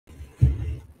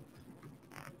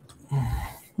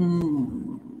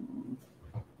Trying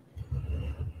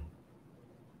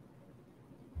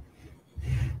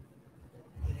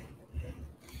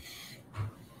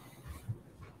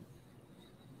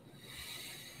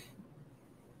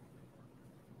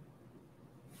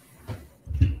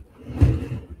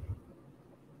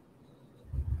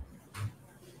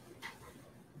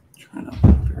to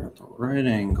figure out the right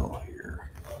angle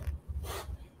here.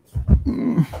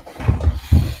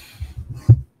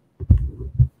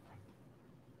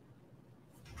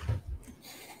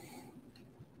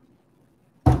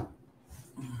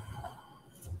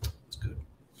 That's good.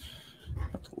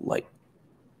 Got the light.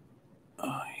 Oh,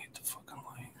 I hate the fucking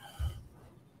light.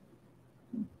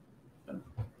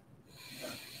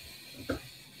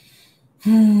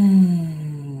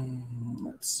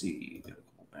 Let's see. Got a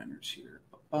couple banners here.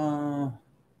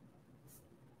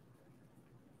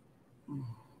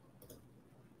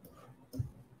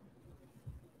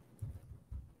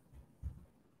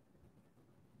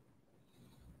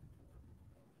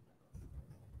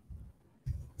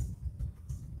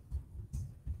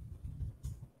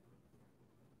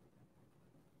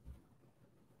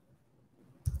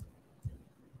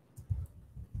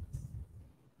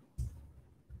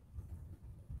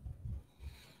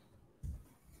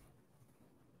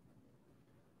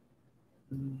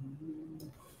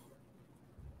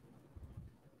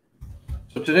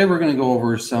 So today we're going to go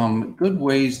over some good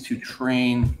ways to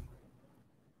train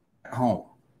at home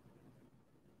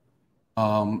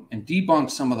and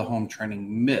debunk some of the home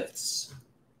training myths.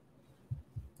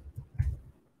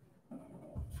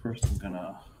 First, I'm going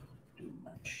to do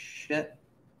my shit.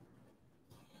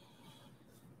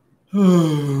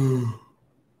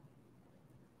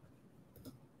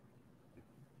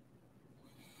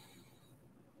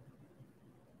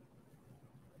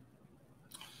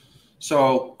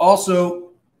 So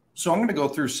I'm going to go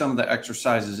through some of the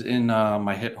exercises in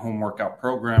my HIIT home workout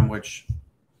program, which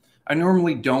I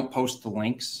normally don't post the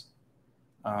links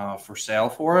for sale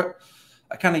for it.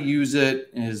 I kind of use it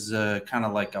as kind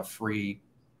of like a free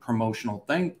promotional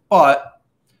thing, but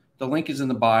the link is in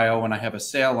the bio and I have a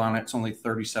sale on it. It's only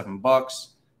 $37.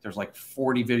 There's like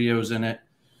 40 videos in it.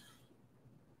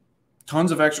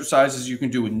 Tons of exercises you can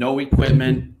do with no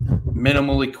equipment,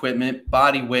 minimal equipment,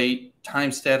 body weight,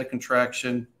 time static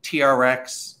contraction,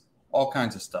 TRX, all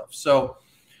kinds of stuff. So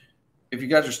if you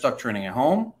guys are stuck training at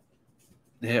home,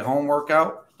 the HIIT home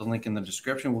workout, the link in the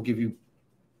description will give you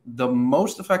the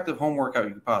most effective home workout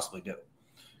you could possibly do.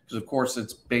 Because of course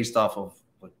it's based off of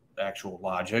actual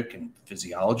logic and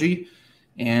physiology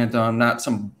and not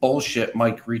some bullshit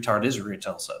Mike Retard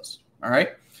Israel says. All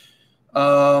right.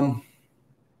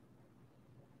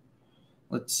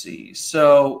 Let's see.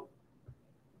 So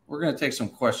we're going to take some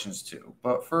questions too.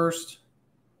 But first,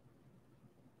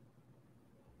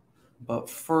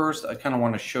 I kind of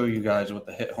want to show you guys what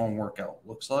the HIIT home workout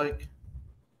looks like.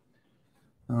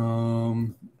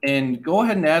 And go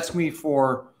ahead and ask me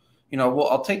for,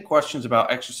 I'll take questions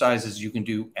about exercises you can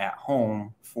do at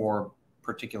home for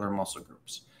particular muscle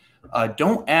groups.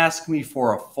 Don't ask me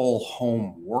for a full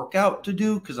home workout to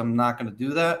do because I'm not going to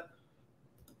do that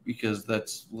because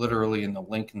that's literally in the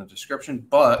link in the description.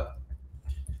 But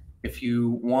if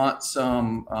you want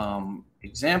some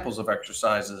examples of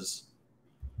exercises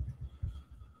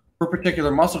for a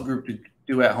particular muscle group to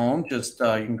do at home, just you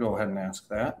can go ahead and ask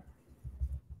that.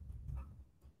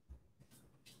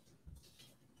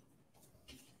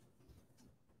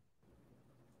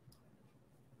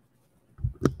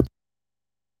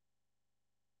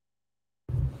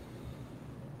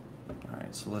 All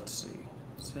right, so let's see.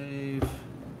 Save. I'm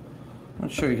going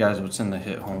to show you guys what's in the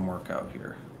HIIT home workout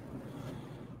here.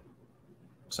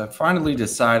 So I finally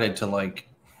decided to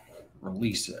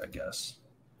release it, I guess.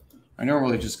 I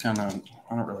normally just I don't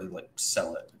really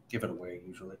sell it, give it away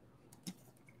usually.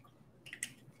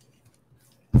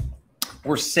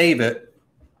 Or save it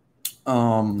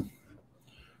for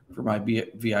my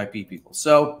VIP people.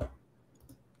 So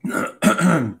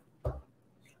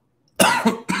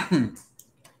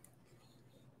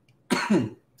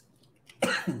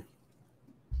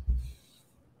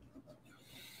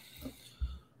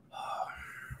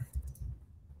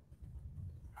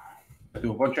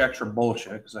do a bunch of extra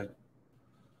bullshit because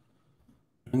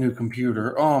a new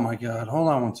computer. Oh my God. Hold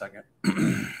on one second.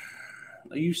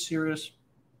 Are you serious?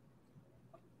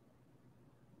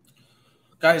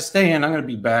 Guys, stay in. I'm going to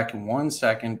be back in 1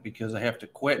 second because I have to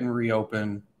quit and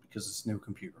reopen because it's a new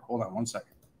computer. Hold on 1 second.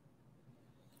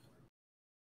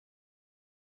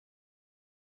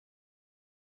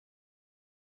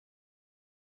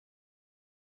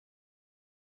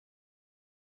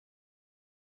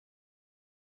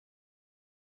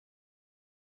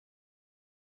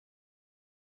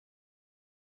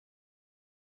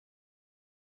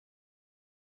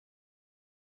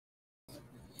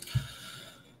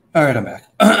 All right, I'm back.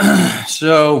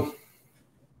 So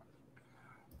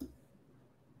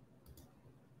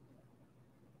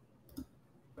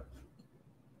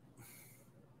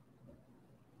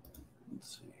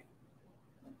let's see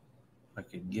if I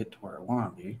could get to where I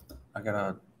want to be. I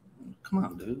gotta, come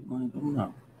on, dude. I don't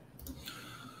know.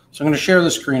 So I'm going to share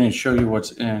the screen and show you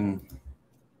what's in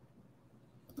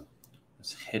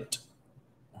this HIIT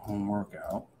home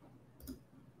workout.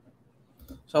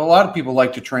 So a lot of people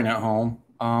like to train at home,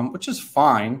 which is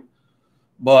fine,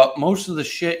 but most of the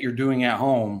shit you're doing at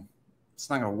home, it's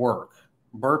not going to work.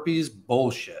 Burpees,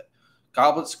 bullshit.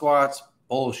 Goblet squats,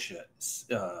 bullshit.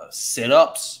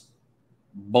 Sit-ups,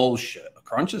 bullshit. A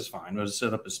crunch is fine, but a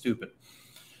sit-up is stupid.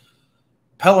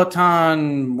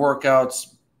 Peloton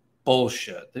workouts,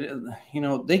 bullshit.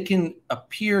 They can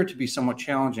appear to be somewhat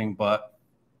challenging, but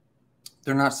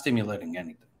they're not stimulating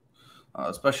anything.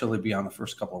 Especially beyond the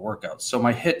first couple of workouts. So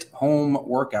my HIIT home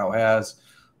workout has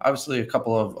obviously a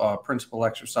couple of principal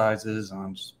exercises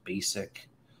on just basic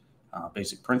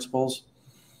principles.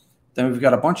 Then we've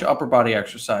got a bunch of upper body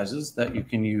exercises that you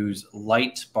can use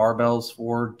light barbells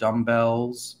for,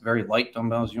 dumbbells, very light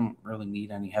dumbbells. You don't really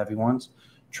need any heavy ones.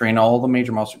 Train all the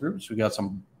major muscle groups. We got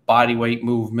some body weight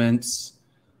movements.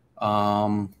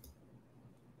 Got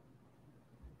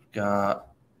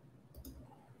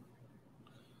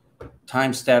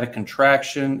time static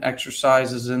contraction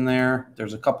exercises in there.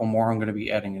 There's a couple more I'm going to be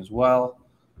adding as well.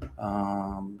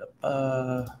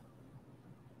 I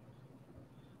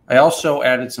also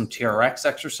added some TRX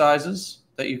exercises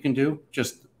that you can do.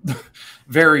 Just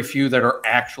very few that are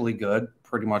actually good.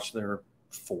 Pretty much there are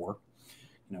 4.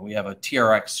 We have a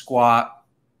TRX squat,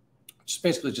 which is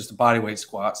basically just a body weight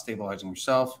squat, stabilizing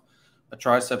yourself. A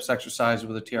triceps exercise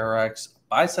with a TRX, a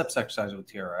biceps exercise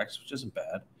with TRX, which isn't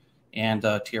bad, and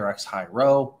TRX high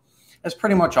row. That's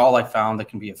pretty much all I found that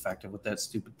can be effective with that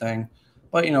stupid thing.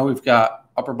 But, we've got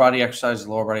upper body exercises,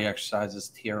 lower body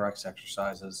exercises, TRX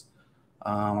exercises.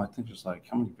 I think there's like,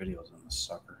 how many videos on this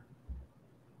sucker?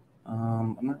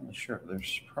 I'm not really sure.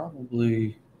 There's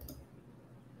probably,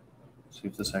 let's see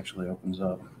if this actually opens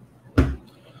up.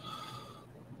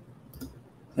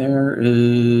 There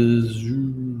is,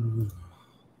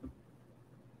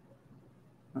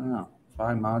 I don't know,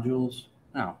 5 modules.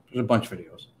 No, there's a bunch of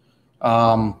videos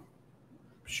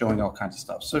showing all kinds of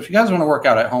stuff. So if you guys want to work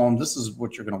out at home, this is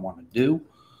what you're going to want to do.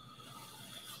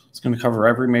 It's going to cover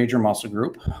every major muscle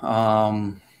group.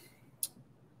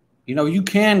 You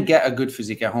can get a good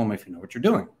physique at home if you know what you're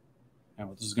doing. And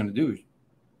what this is going to do is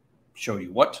show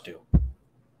you what to do.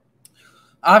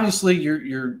 Obviously,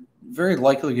 you're very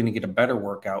likely going to get a better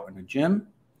workout in a gym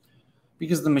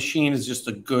because the machine is just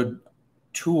a good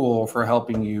tool for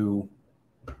helping you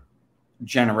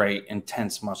generate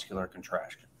intense muscular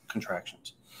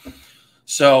contractions.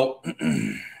 So,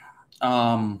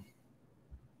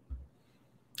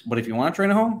 but if you want to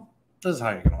train at home, this is how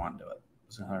you're going to want to do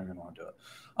it.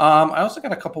 I also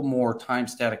got a couple more time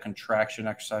static contraction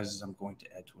exercises I'm going to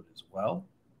add to it as well.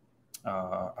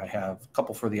 I have a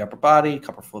couple for the upper body, a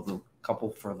couple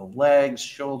for the legs,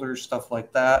 shoulders, stuff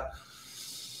like that.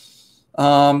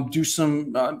 I'm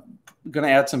going to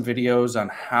add some videos on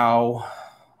how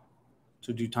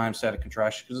to do time static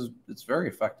contraction because it's very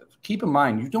effective. Keep in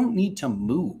mind, you don't need to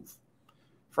move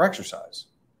for exercise.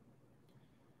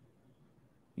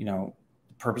 The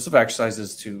purpose of exercise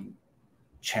is to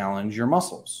challenge your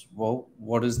muscles. Well,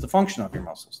 what is the function of your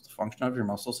muscles? The function of your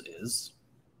muscles is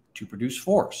to produce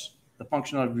force. The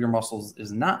function of your muscles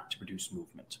is not to produce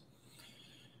movement.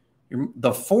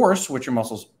 The force which your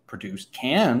muscles produce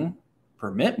can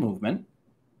permit movement,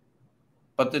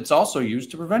 but it's also used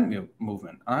to prevent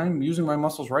movement. I'm using my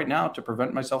muscles right now to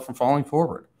prevent myself from falling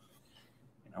forward.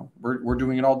 We're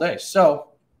doing it all day. So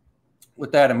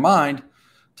with that in mind,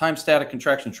 time static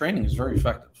contraction training is very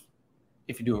effective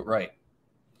if you do it right.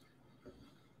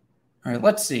 All right,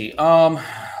 let's see.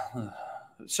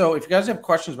 So if you guys have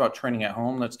questions about training at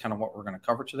home, that's kind of what we're going to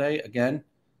cover today. Again,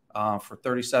 for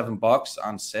 $37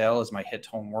 on sale is my HIIT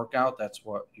home workout. That's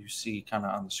what you see kind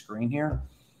of on the screen here.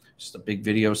 Just a big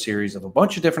video series of a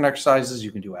bunch of different exercises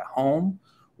you can do at home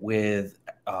with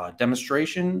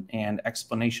demonstration and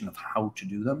explanation of how to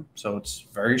do them. So it's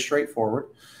very straightforward.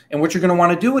 And what you're going to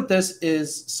want to do with this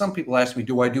is, some people ask me,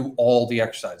 do I do all the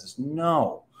exercises?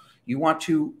 No. You want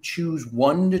to choose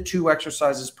 1 to 2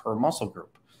 exercises per muscle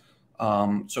group.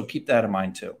 So keep that in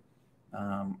mind too.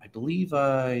 I believe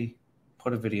I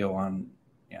put a video on,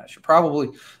 I'm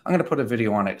going to put a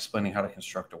video on explaining how to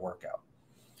construct a workout.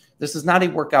 This is not a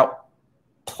workout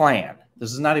plan.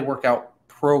 This is not a workout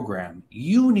program.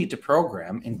 You need to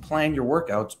program and plan your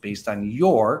workouts based on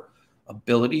your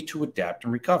ability to adapt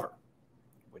and recover,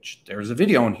 which there's a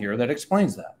video in here that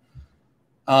explains that.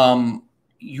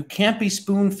 You can't be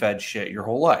spoon-fed shit your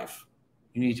whole life.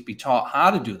 You need to be taught how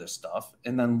to do this stuff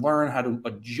and then learn how to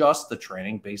adjust the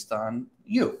training based on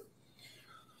you.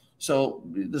 So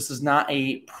this is not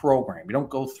a program. You don't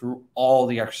go through all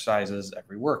the exercises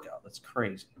every workout. That's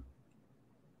crazy.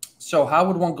 So how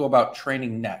would one go about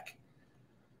training neck?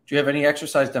 Do you have any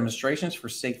exercise demonstrations for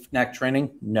safe neck training?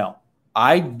 No.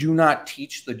 I do not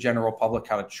teach the general public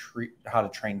how to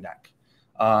train neck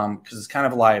because it's kind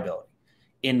of a liability.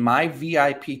 In my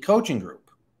VIP coaching group,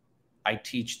 I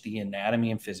teach the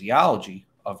anatomy and physiology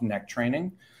of neck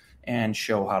training and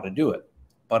show how to do it.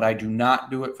 But I do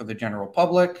not do it for the general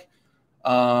public.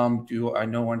 Do I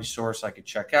know any source I could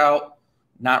check out?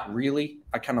 Not really.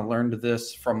 I kind of learned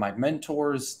this from my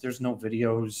mentors. There's no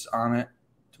videos on it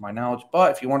to my knowledge.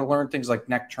 But if you want to learn things like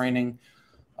neck training,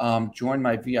 join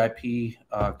my VIP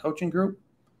coaching group.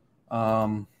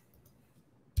 I'll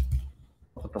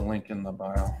put the link in the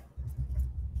bio.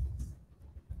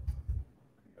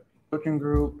 Coaching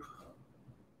group.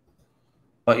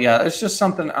 But yeah, it's just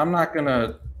something I'm not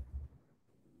gonna,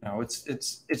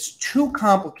 it's too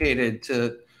complicated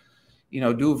to,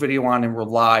 do a video on and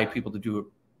rely people to do it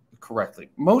correctly.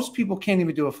 Most people can't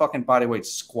even do a fucking bodyweight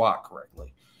squat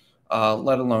correctly,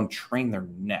 let alone train their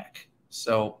neck.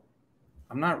 So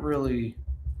I'm not really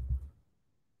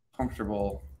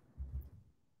comfortable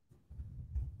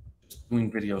doing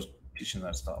videos teaching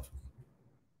that stuff.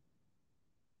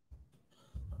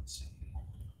 Let's see.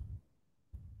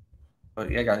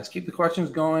 But yeah, guys, keep the questions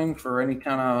going for any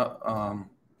kind of,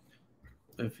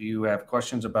 if you have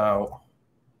questions about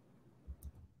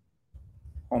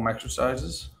home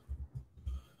exercises.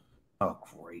 Oh,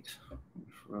 great. I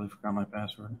really forgot my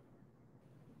password.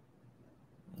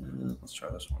 Let's try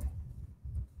this one.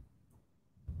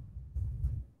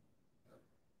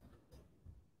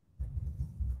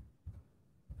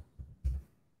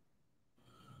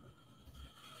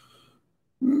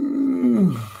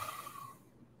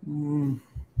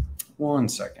 One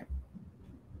second.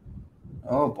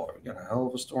 Oh boy, we got a hell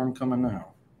of a storm coming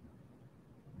now.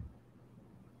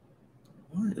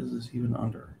 What is this even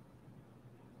under?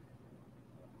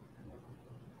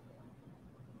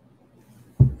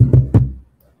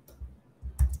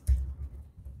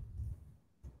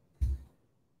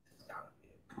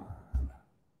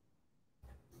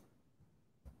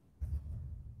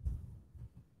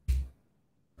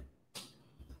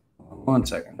 One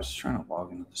second, I'm just trying to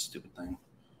log into this stupid thing.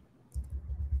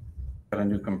 Got a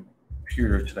new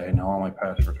computer today, now all my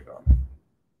passwords are gone.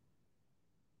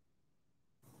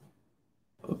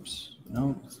 Oops,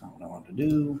 no, that's not what I want to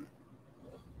do.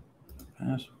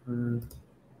 Password.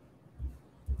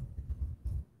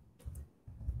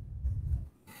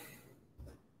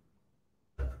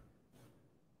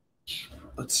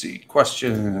 Let's see,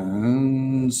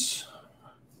 questions.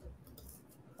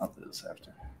 I'll do this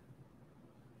after.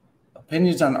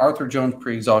 Opinions on Arthur Jones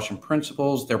pre-exhaustion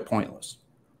principles, they're pointless.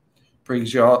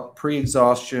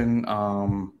 Pre-exhaustion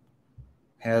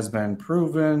has been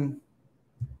proven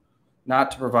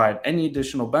not to provide any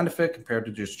additional benefit compared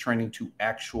to just training to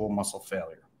actual muscle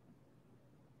failure.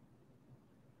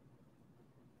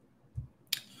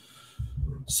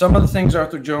 Some of the things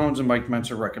Arthur Jones and Mike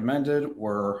Mentzer recommended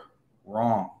were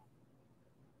wrong.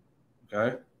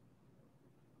 Okay?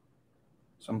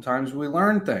 Sometimes we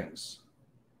learn things.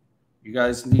 You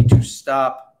guys need to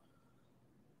stop.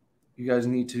 You guys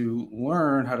need to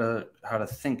learn how to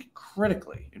think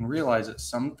critically and realize that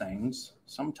some things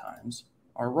sometimes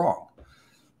are wrong.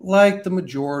 Like the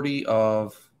majority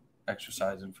of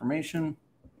exercise information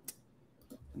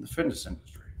in the fitness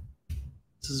industry.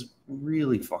 This is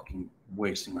really fucking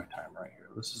wasting my time right here.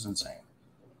 This is insane.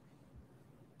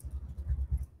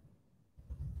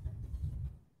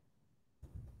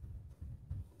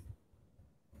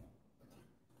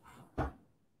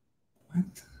 What?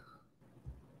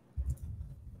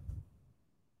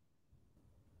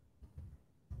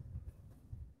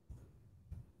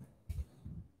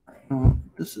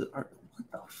 This is what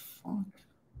the fuck?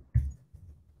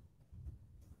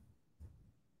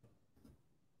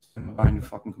 I'm buying a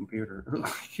fucking computer. I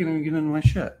can't even get into my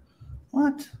shit.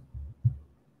 What? I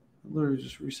literally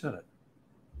just reset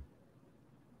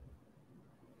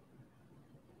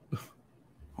it.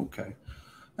 Okay.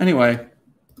 Anyway,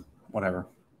 whatever.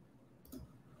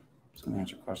 Just gonna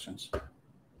answer questions.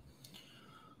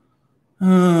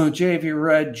 Jay, have you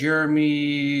read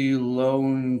Jeremy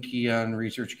Lowenke on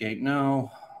ResearchGate?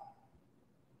 No.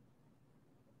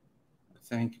 I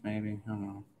think maybe. I don't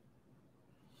know.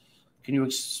 Can you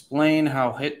explain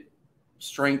how HIIT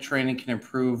strength training can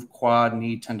improve quad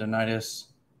knee tendonitis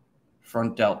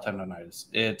front delt tendonitis.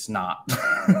 It's not.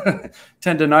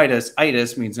 Tendonitis,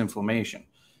 itis means inflammation.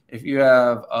 If you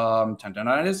have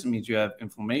tendonitis, it means you have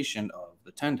inflammation of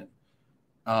the tendon.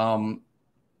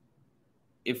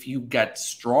 If you get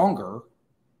stronger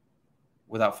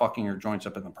without fucking your joints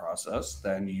up in the process,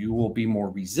 then you will be more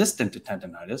resistant to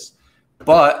tendonitis.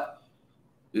 But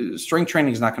strength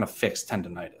training is not going to fix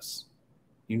tendonitis.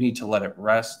 You need to let it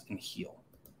rest and heal.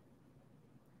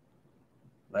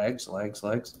 Legs.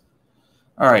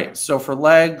 All right, so for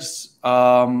legs,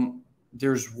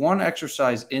 there's one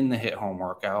exercise in the HIIT home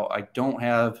workout. I don't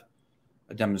have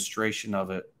a demonstration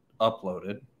of it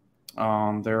uploaded.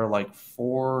 There are like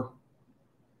 4,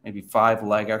 maybe 5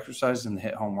 leg exercises in the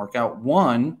HIIT home workout.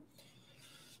 One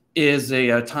is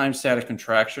a time static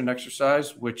contraction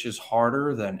exercise, which is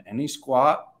harder than any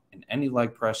squat and any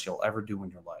leg press you'll ever do in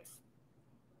your life.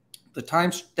 The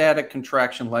time static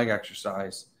contraction leg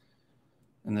exercise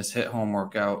in this HIIT home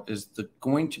workout is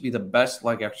going to be the best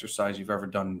leg exercise you've ever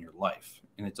done in your life.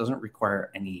 And it doesn't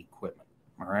require any equipment.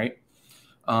 All right.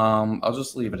 I'll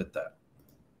just leave it at that.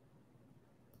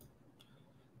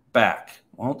 Back.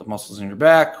 Well, the muscles in your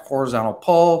back, horizontal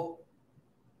pull,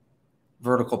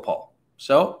 vertical pull.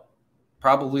 So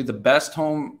probably the best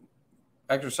home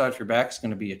exercise for your back is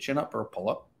going to be a chin up or a pull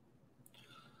up.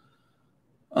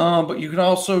 But you can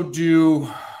also do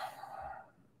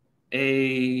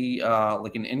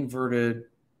like an inverted,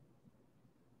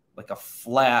 like a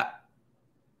flat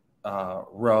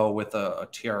row with a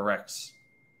TRX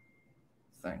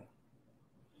thing.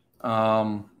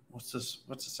 What's this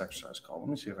exercise called? Let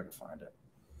me see if I can find it.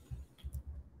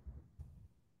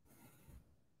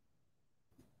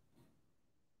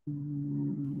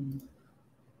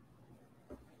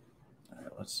 All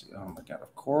right, let's see. Oh my God,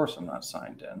 of course I'm not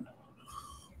signed in.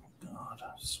 Oh God,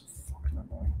 that's so fucking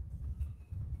annoying.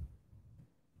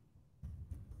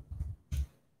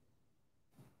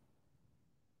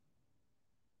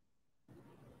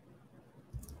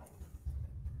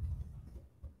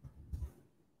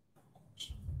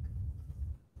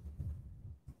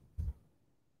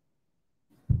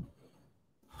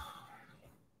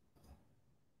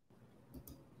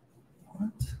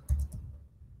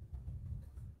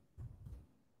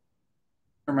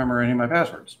 Remember any of my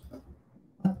passwords.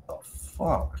 What the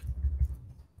fuck?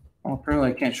 Well, apparently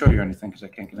I can't show you anything because I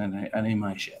can't get into any of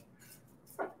my shit.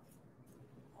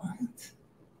 What?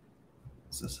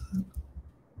 Is this it?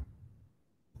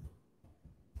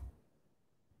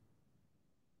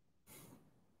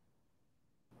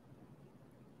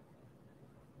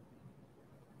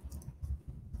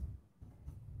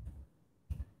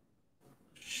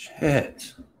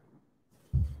 Shit.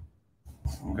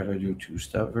 I'm gonna do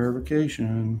 2-step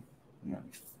verification. You're not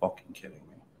fucking kidding me.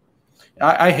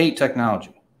 I hate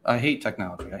technology. I hate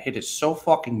technology. I hate it so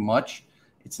fucking much.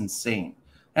 It's insane.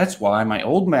 That's why my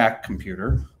old Mac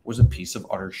computer was a piece of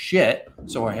utter shit.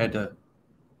 So I had to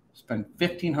spend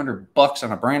 $1,500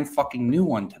 on a brand fucking new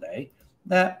one today.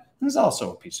 That is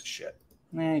also a piece of shit.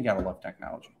 You gotta love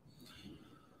technology.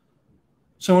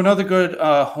 So another good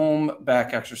home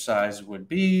back exercise would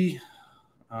be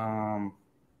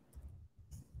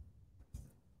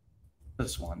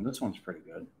this one. This one's pretty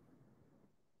good.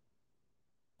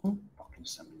 Oh, fucking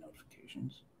send me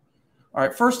notifications. All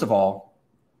right, first of all,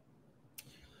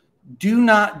 do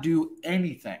not do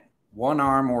anything one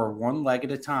arm or one leg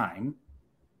at a time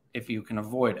if you can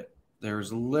avoid it.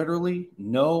 There's literally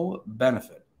no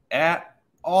benefit at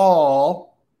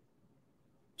all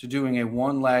to doing a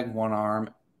one leg, one arm,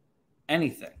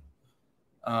 anything.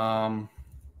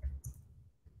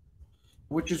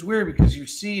 Which is weird because you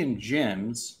see in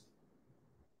gyms.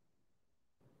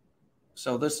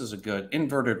 So this is a good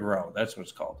inverted row. That's what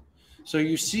it's called. So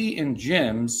you see in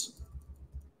gyms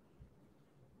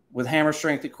with hammer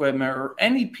strength equipment or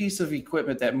any piece of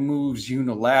equipment that moves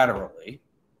unilaterally,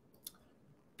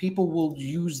 people will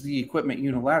use the equipment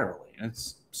unilaterally. And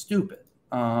it's stupid.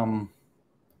 The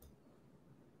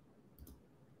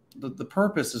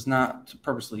purpose is not to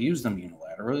purposely use them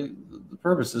unilaterally. The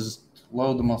purpose is to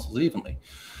load the muscles evenly.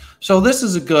 So this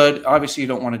is a good, obviously you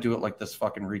don't want to do it like this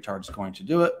fucking retard's going to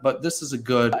do it, but this is a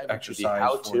good exercise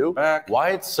for the back. Why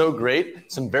it's so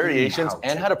great, some variations,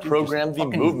 and how to program the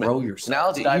movement. Now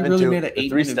let's dive into the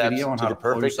 3 steps to the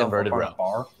perfect inverted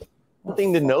row. One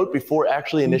thing to note before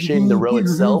actually initiating the row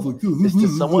itself is to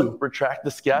somewhat retract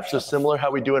the scaps, so similar how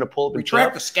we do in a pull-up and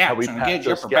retract the scaps and engage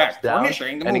the upper back down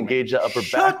and engage the upper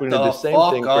back. We're going to do the same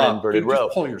thing for an inverted row.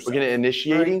 We're going to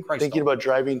initiating, thinking about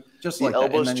driving the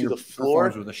elbows to the floor,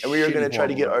 and we are going to try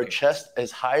to get our chest as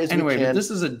high as we can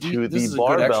to the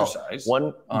barbell.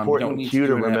 One important cue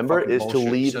to remember is to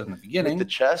lead with the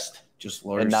chest Just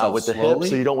lower and yourself not with the slowly. hips.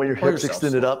 So you don't want your hips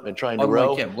extended up and trying to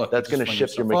row. That's going to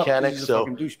shift your mechanics. So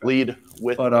lead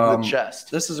with the chest.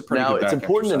 This is a pretty good back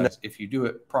exercise if you do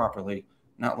it properly,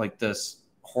 not like this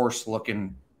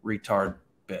horse-looking retard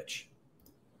bitch.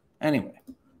 Anyway,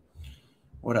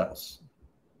 what else?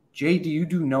 Jay, do you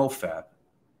do NoFap?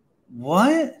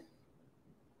 What?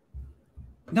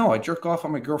 No, I jerk off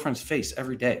on my girlfriend's face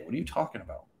every day. What are you talking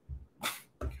about? You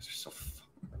guys are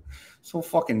so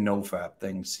fucking NoFap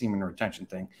thing, semen retention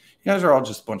thing. You guys are all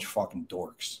just a bunch of fucking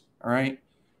dorks. All right?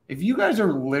 If you guys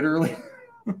are literally,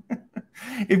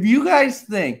 if you guys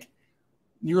think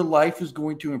your life is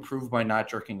going to improve by not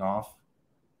jerking off,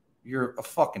 you're a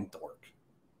fucking dork.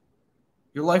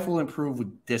 Your life will improve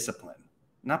with discipline,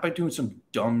 not by doing some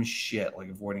dumb shit like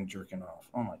avoiding jerking off.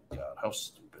 Oh my God, how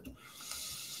stupid.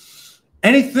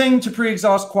 Anything to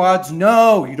pre-exhaust quads?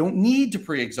 No, you don't need to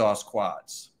pre-exhaust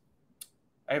quads.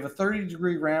 I have a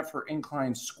 30-degree ramp for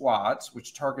incline squats,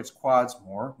 which targets quads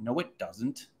more. No, it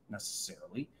doesn't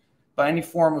necessarily. But any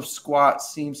form of squat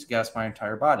seems to gas my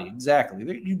entire body.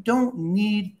 Exactly. You don't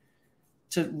need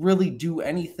to really do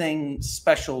anything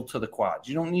special to the quads.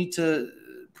 You don't need to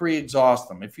pre-exhaust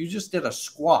them. If you just did a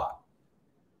squat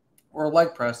or a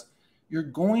leg press, you're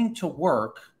going to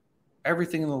work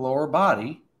everything in the lower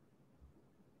body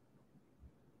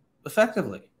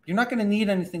effectively. You're not going to need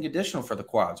anything additional for the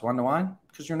quads. Want to know why?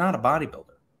 Because you're not a bodybuilder.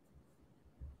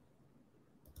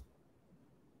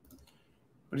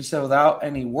 But he said without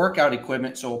any workout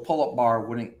equipment, so a pull-up bar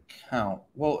wouldn't count.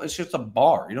 Well, it's just a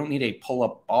bar. You don't need a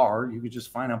pull-up bar. You could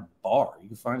just find a bar. You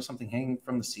could find something hanging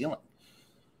from the ceiling.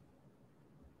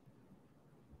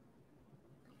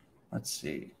 Let's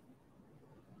see.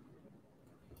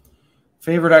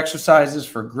 Favorite exercises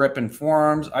for grip and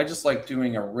forearms. I just like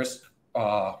doing a wrist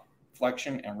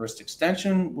flexion and wrist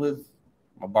extension with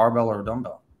a barbell or a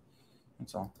dumbbell.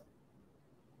 That's all.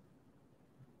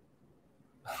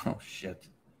 Oh, shit.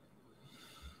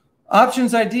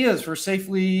 Options, ideas for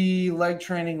safely leg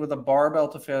training with a barbell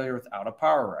to failure without a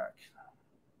power rack.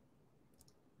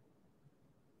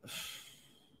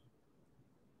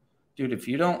 Dude, if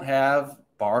you don't have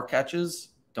bar catches,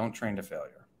 don't train to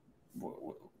failure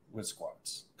with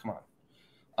squats. Come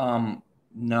on.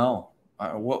 No.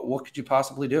 What could you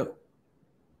possibly do?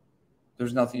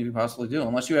 There's nothing you can possibly do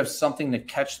unless you have something to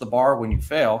catch the bar when you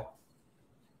fail.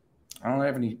 I don't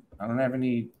have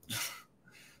any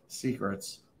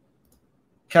secrets.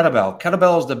 Kettlebell.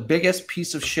 Kettlebell is the biggest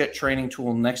piece of shit training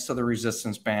tool next to the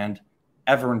resistance band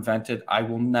ever invented. I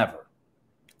will never,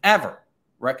 ever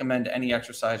recommend any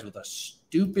exercise with a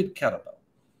stupid kettlebell.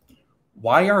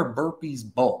 Why are burpees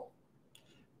bull?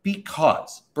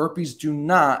 Because burpees do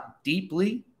not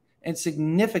deeply and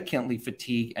significantly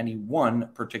fatigue any one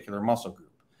particular muscle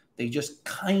group. They just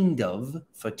kind of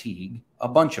fatigue a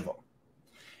bunch of them.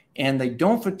 And they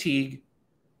don't fatigue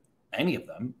any of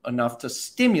them enough to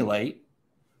stimulate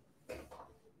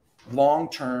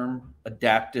long-term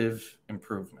adaptive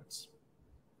improvements.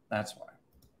 That's why.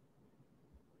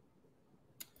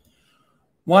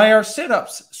 Why are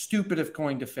sit-ups stupid if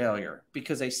going to failure?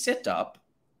 Because a sit-up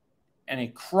and a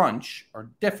crunch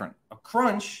are different. A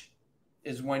crunch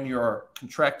is when you're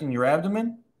contracting your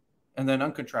abdomen and then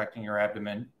uncontracting your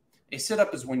abdomen. A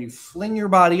sit-up is when you fling your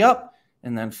body up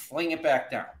and then fling it back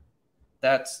down.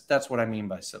 That's what I mean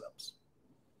by sit-ups.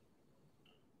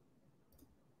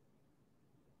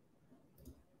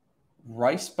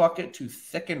 Rice bucket to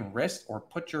thicken wrist or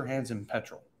put your hands in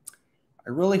petrol. I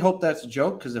really hope that's a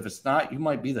joke, because if it's not, you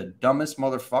might be the dumbest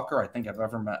motherfucker I think I've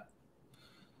ever met.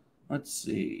 Let's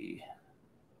see.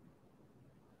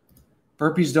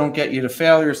 Burpees don't get you to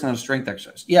failure. It's not a strength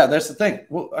exercise. Yeah, that's the thing.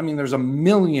 Well, I mean, there's a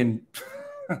million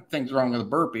things wrong with a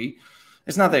burpee.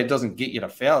 It's not that it doesn't get you to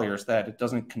failure. It's that it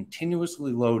doesn't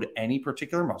continuously load any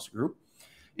particular muscle group.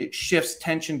 It shifts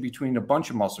tension between a bunch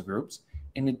of muscle groups,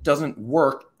 and it doesn't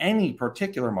work any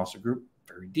particular muscle group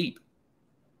very deep.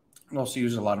 It also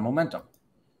uses a lot of momentum.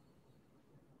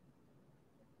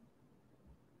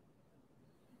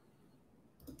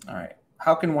 All right.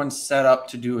 How can one set up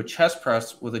to do a chest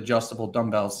press with adjustable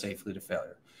dumbbells safely to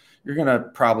failure? You're going to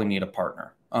probably need a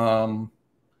partner.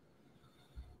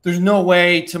 There's no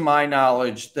way, to my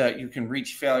knowledge, that you can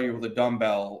reach failure with a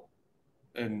dumbbell.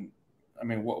 And, I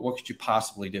mean, what could you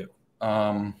possibly do?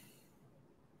 No.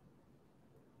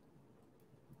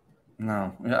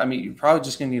 I mean, you're probably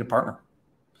just going to need a partner.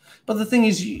 But the thing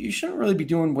is, you shouldn't really be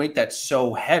doing weight that's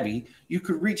so heavy. You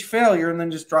could reach failure and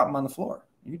then just drop them on the floor.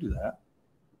 You can do that.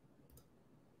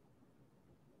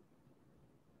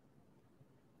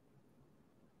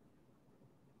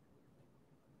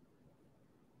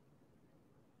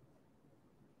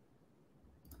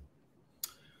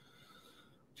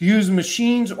 To use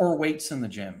machines or weights in the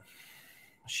gym.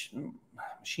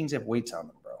 Machines have weights on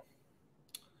them, bro.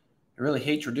 I really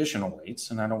hate traditional weights,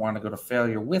 and I don't want to go to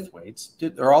failure with weights.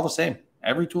 Dude, they're all the same.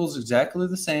 Every tool is exactly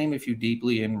the same if you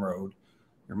deeply inroad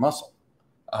your muscle.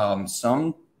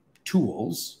 Some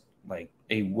tools, like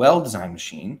a well-designed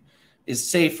machine, is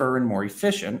safer and more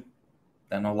efficient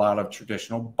than a lot of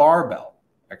traditional barbell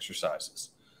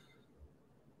exercises.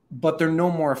 But they're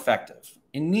no more effective.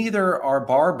 And neither are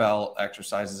barbell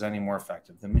exercises any more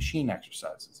effective than machine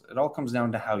exercises. It all comes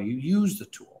down to how you use the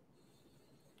tool.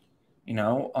 You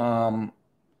know,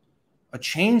 a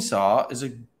chainsaw is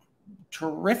a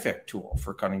terrific tool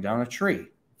for cutting down a tree.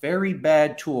 Very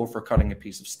bad tool for cutting a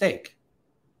piece of steak.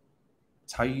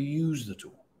 It's how you use the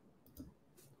tool.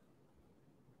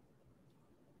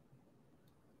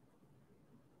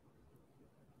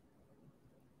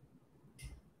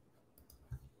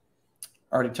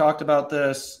 Already talked about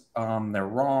this. They're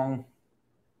wrong.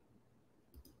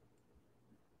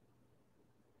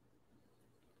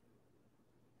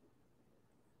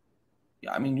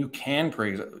 Yeah, I mean, you can't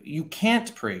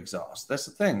pre-exhaust. That's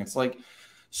the thing. It's like,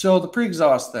 so the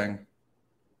pre-exhaust thing.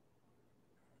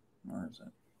 Where is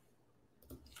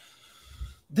it?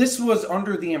 This was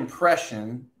under the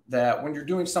impression that when you're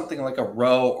doing something like a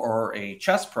row or a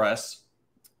chest press,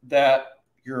 that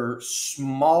your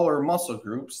smaller muscle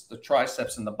groups, the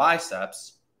triceps and the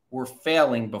biceps, were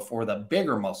failing before the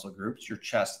bigger muscle groups, your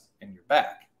chest and your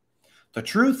back. The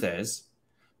truth is,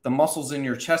 the muscles in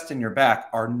your chest and your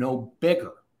back are no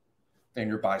bigger than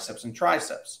your biceps and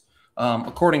triceps.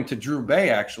 According to Drew Bay,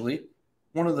 actually,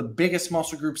 one of the biggest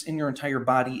muscle groups in your entire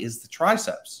body is the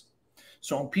triceps.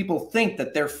 So when people think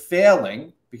that they're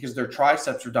failing because their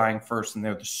triceps are dying first and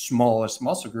they're the smallest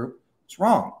muscle group, it's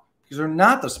wrong because they're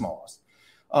not the smallest.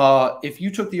 If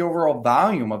you took the overall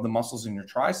volume of the muscles in your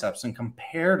triceps and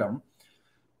compared them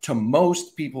to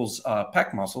most people's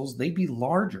pec muscles, they'd be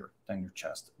larger than your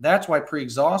chest. That's why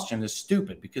pre-exhaustion is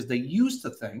stupid, because they used to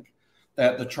think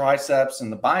that the triceps and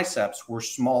the biceps were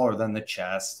smaller than the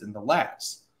chest and the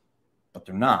lats, but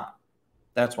they're not.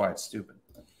 That's why it's stupid.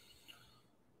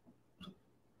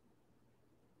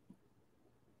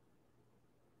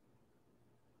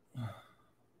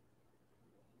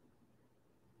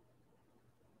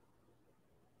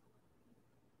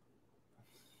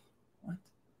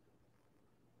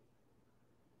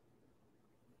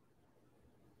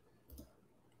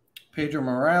 Pedro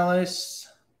Morales.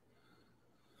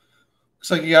 Looks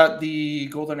like you got the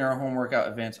Golden Arrow home workout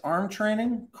advanced arm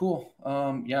training. Cool.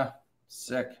 Yeah,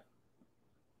 sick.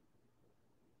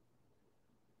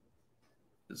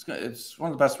 It's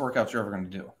one of the best workouts you're ever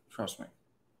going to do. Trust me.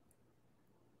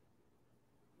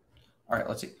 All right,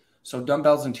 let's see. So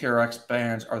dumbbells and TRX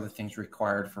bands are the things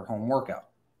required for home workout.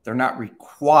 They're not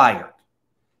required.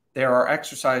 There are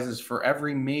exercises for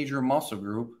every major muscle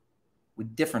group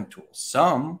with different tools.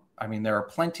 Some, I mean, there are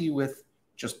plenty with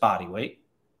just body weight,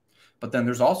 but then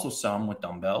there's also some with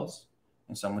dumbbells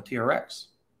and some with TRX.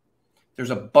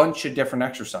 There's a bunch of different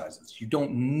exercises. You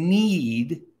don't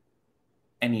need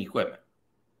any equipment,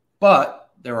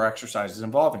 but there are exercises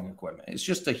involving equipment. It's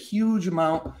just a huge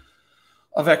amount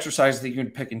of exercise that you can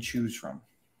pick and choose from.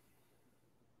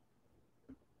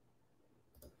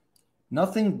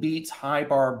 Nothing beats high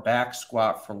bar back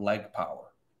squat for leg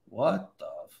power. What the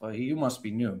fuck? You must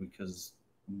be new, because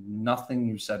nothing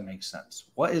you said makes sense.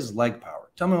 What is leg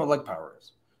power? Tell me what leg power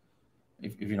is,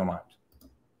 if you don't mind.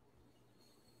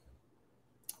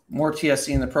 More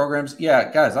TSC in the programs. Yeah,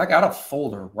 guys, I got a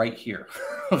folder right here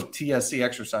of TSC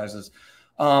exercises.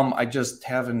 I just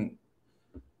haven't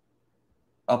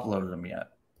uploaded them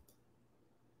yet.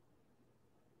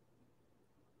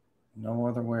 No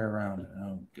other way around it.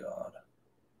 Oh, God.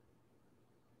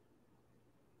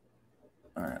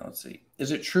 All right, let's see.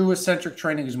 Is it true eccentric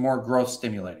training is more growth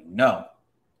stimulating? No.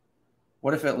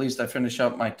 What if at least I finish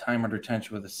up my time under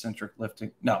tension with eccentric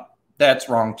lifting? No, that's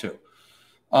wrong too.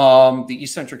 The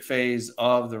eccentric phase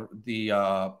of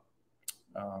the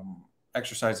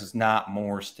exercise is not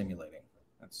more stimulating.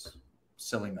 That's a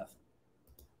silly method.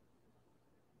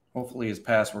 Hopefully his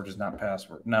password is not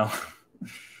password. No.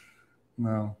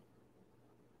 No.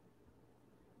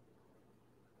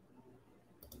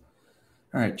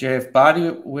 All right, Jay, if body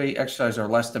weight exercises are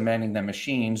less demanding than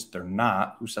machines, they're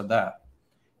not. Who said that?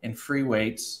 And free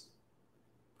weights.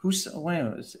 Who said? Wait a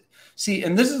minute. See,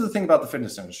 and this is the thing about the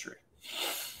fitness industry.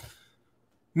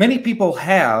 Many people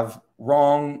have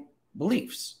wrong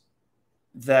beliefs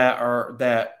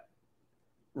that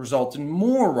result in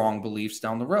more wrong beliefs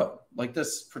down the road. Like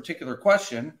this particular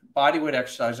question, body weight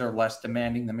exercises are less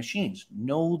demanding than machines.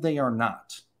 No, they are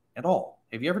not at all.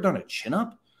 Have you ever done a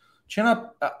chin-up?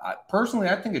 Chin-up, personally,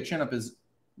 I think a chin-up is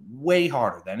way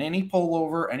harder than any pull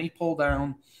over, any pull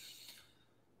down.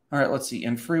 All right, let's see.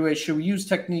 In free weight, should we use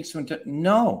techniques?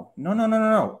 No.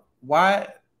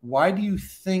 Why do you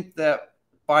think that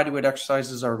bodyweight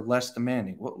exercises are less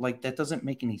demanding? Well, like, that doesn't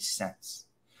make any sense.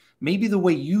 Maybe the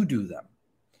way you do them,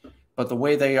 but the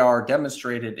way they are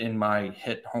demonstrated in my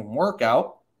HIIT home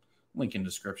workout, link in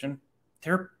description,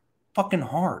 they're fucking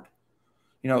hard.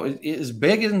 You know, as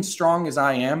big and strong as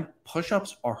I am,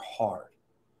 push-ups are hard,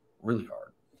 really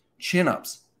hard.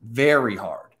 Chin-ups, very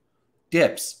hard.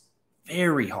 Dips,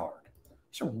 very hard.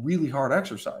 These are really hard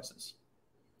exercises.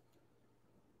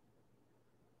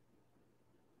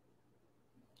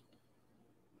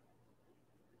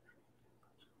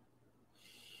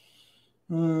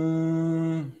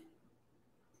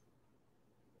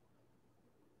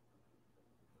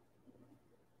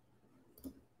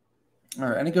 All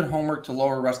right, any good homework to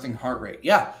lower resting heart rate?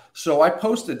 Yeah, so I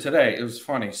posted today. It was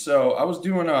funny. So I was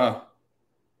doing so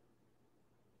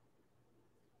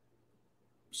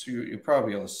you'll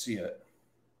probably be able to see it.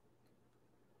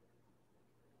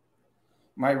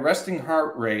 My resting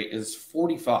heart rate is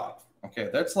 45. Okay,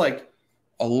 that's like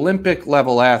Olympic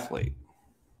level athlete.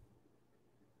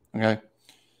 Okay,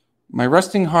 my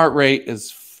resting heart rate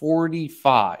is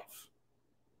 45.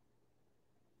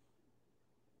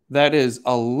 That is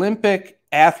Olympic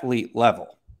athlete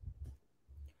level.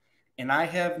 And I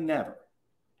have never,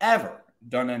 ever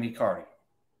done any cardio.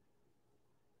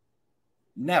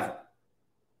 Never.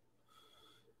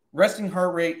 Resting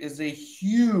heart rate is a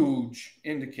huge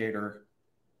indicator.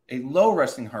 A low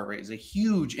resting heart rate is a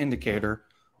huge indicator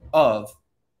of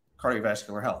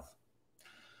cardiovascular health.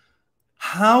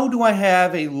 How do I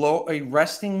have a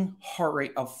resting heart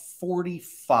rate of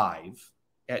 45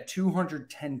 at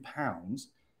 210 pounds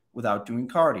without doing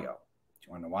cardio? Do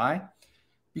you want to know why?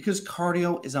 Because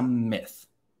cardio is a myth.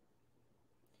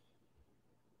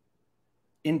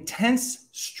 Intense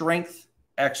strength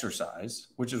exercise,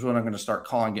 which is what I'm going to start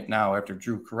calling it now after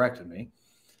Drew corrected me.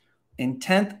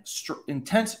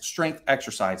 Intense strength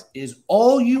exercise is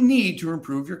all you need to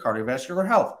improve your cardiovascular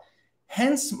health.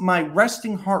 Hence my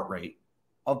resting heart rate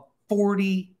of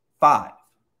 45.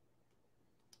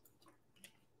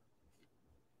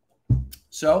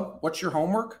 So what's your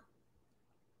homework?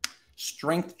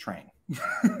 Strength train.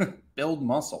 Build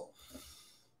muscle.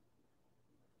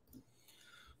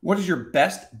 What is your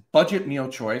best budget meal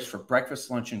choice for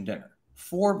breakfast, lunch, and dinner?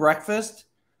 For breakfast,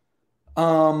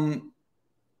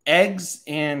 eggs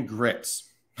and grits.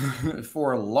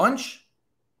 For lunch,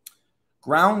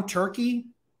 ground turkey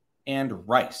and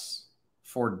rice.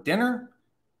 For dinner,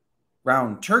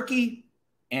 ground turkey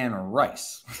and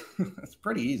rice. That's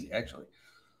pretty easy, actually.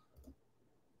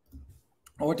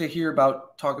 I want to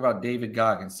talk about David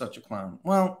Goggins, such a clown.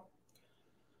 Well,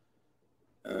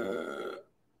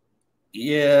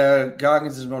 yeah,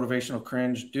 Goggins is motivational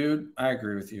cringe. Dude, I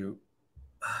agree with you.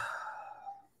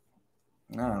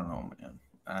 I don't know, man.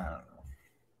 I don't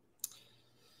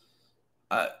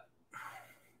know.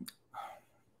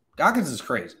 Goggins is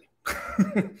crazy.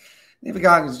 David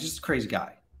Goggins is just a crazy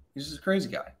guy. He's just a crazy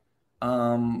guy.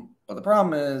 But the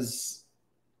problem is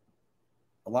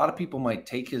a lot of people might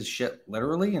take his shit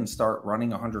literally and start running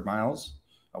 100 miles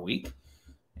a week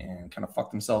and kind of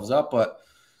fuck themselves up. But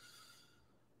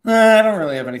I don't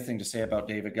really have anything to say about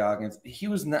David Goggins.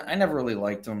 I never really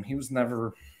liked him. He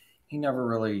never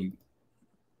really,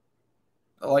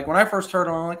 like, when I first heard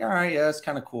him, I'm like, all right, yeah, it's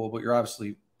kind of cool, but you're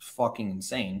obviously fucking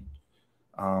insane.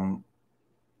 I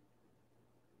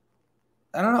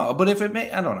don't know, but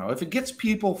I don't know, if it gets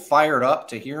people fired up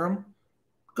to hear him,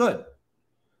 good.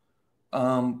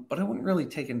 But I wouldn't really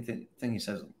take anything he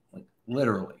says like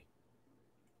literally.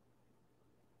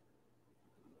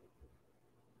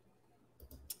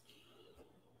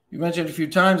 You mentioned a few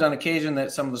times on occasion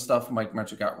that some of the stuff Mike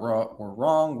mentioned were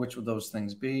wrong. Which would those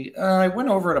things be? I went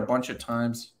over it a bunch of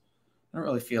times. I don't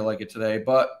really feel like it today,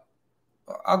 but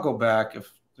I'll go back if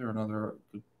there are other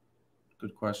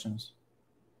good questions.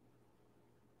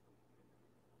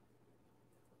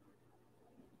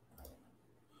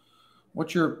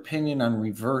 What's your opinion on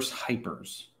reverse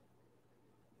hypers?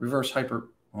 Reverse hyper,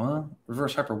 what?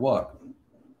 Reverse hyper what?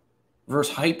 Reverse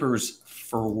hypers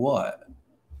for what?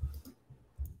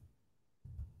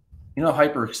 You know,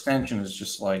 hyperextension is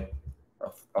just like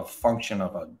a function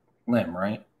of a limb,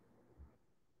 right?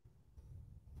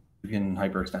 You can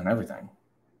hyperextend everything.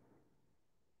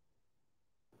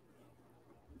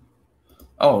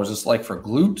 Oh, is this like for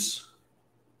glutes?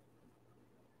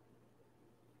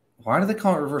 Why do they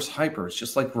call it reverse hyper? It's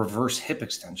just like reverse hip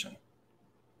extension.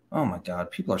 Oh my God,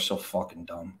 people are so fucking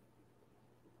dumb.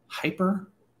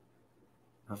 Hyper?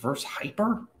 Reverse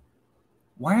hyper?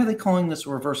 Why are they calling this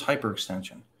reverse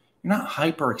hyperextension? You're not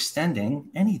hyperextending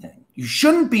anything. You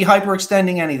shouldn't be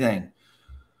hyperextending anything.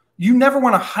 You never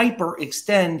want to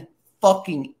hyperextend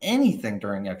fucking anything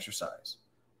during exercise.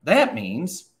 That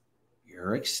means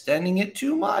you're extending it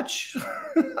too much.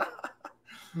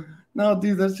 No,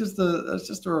 dude, that's just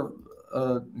a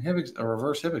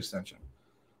reverse hip extension.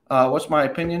 What's my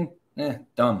opinion?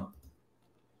 Dumb.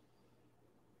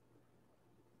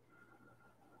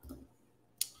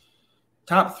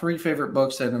 Top 3 favorite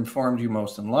books that informed you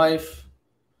most in life.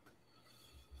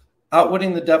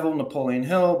 Outwitting the Devil, Napoleon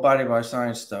Hill. Body by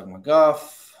Science, Doug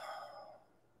McGuff.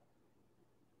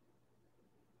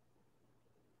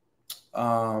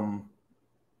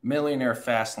 Millionaire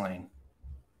Fastlane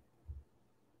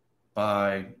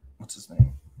by, what's his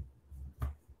name?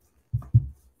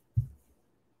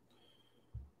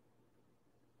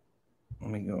 Let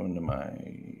me go into my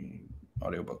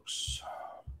audiobooks.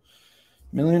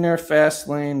 Millionaire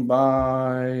Fastlane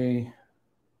by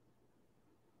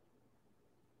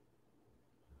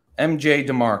M.J.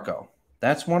 DeMarco.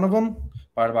 That's one of them.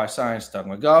 Body by Science, Doug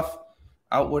McGuff.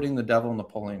 Outwitting the Devil,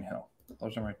 Napoleon Hill.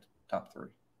 Those are my top 3.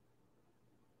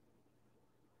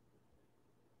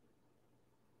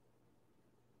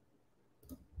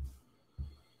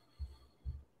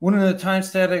 Wouldn't a time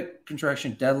static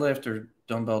contraction deadlift or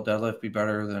dumbbell deadlift be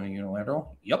better than a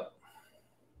unilateral? Yep.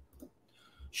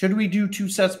 Should we do 2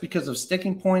 sets because of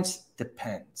sticking points?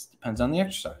 Depends. Depends on the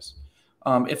exercise.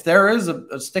 If there is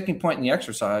a sticking point in the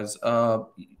exercise,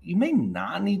 you may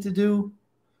not need to do.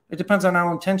 It depends on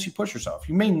how intense you push yourself.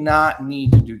 You may not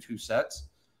need to do 2 sets,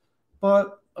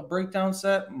 but a breakdown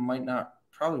set might not,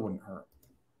 probably wouldn't hurt.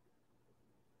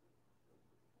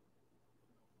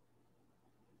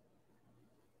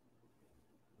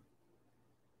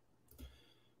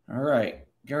 All right,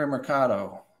 Gary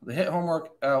Mercado. The HIIT home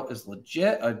workout is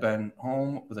legit. I've been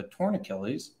home with a torn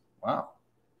Achilles. Wow.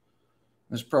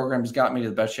 This program has got me to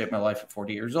the best shape of my life at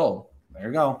 40 years old. There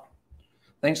you go.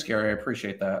 Thanks, Gary. I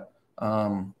appreciate that.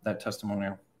 That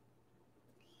testimonial.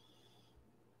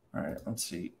 All right, let's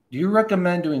see. Do you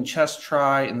recommend doing chest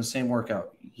try in the same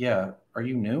workout? Yeah. Are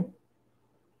you new?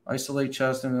 Isolate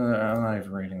chest. And I'm not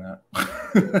even reading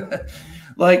that.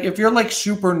 Like, if you're like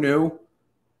super new,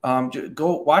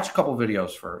 go watch a couple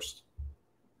videos first.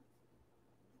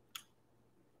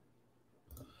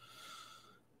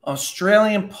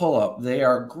 Australian pull-up. They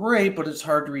are great, but it's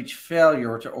hard to reach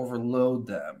failure or to overload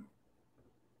them.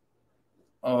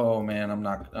 Oh, man, I'm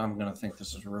going to think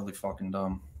this is really fucking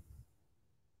dumb.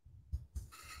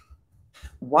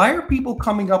 Why are people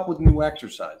coming up with new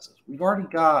exercises? We've already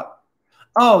got...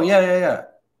 Oh, yeah.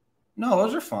 No,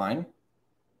 those are fine.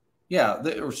 Yeah,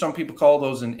 or some people call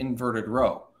those an inverted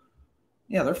row.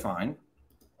 Yeah, they're fine.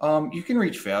 You can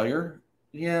reach failure.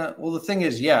 Yeah, well, the thing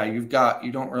is, yeah, you've got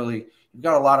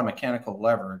a lot of mechanical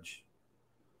leverage.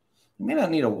 You may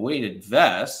not need a weighted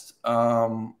vest. I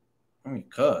mean, you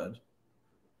could.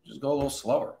 Just go a little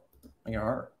slower. Make it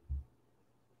harder.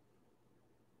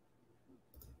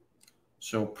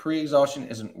 So pre-exhaustion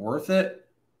isn't worth it.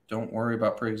 Don't worry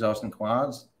about pre-exhausting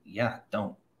quads. Yeah,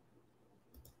 don't.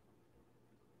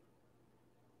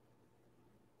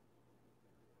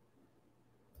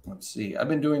 Let's see. I've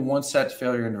been doing 1 set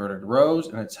failure inverted rows,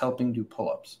 and it's helping do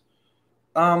pull-ups.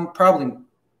 Probably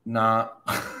not.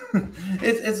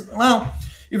 It's well,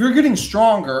 if you're getting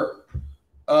stronger,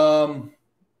 then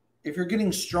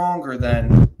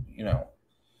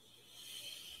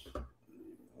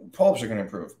pull-ups are going to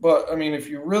improve. But I mean, if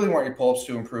you really want your pull-ups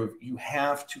to improve, you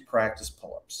have to practice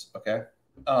pull-ups. Okay.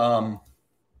 Well,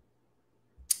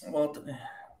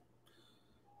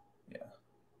 yeah.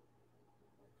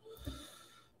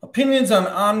 Opinions on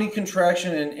omni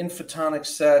contraction and infotonic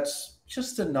sets.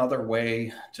 Just another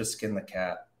way to skin the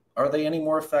cat. Are they any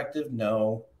more effective?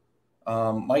 No.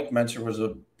 Mike Menser was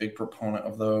a big proponent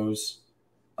of those.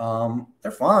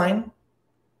 They're fine.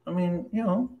 I mean,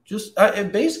 just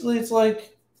basically it's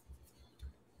like,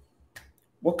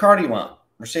 what car do you want?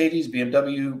 Mercedes,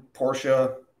 BMW,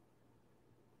 Porsche.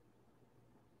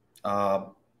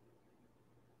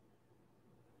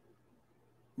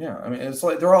 Yeah, I mean, it's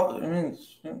like they're all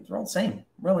the same,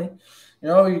 really.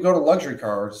 You go to luxury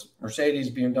cars, Mercedes,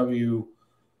 BMW,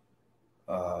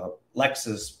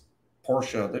 Lexus,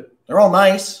 Porsche, they're all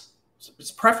nice. It's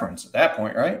preference at that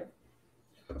point, right?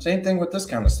 Same thing with this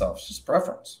kind of stuff. It's just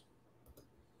preference.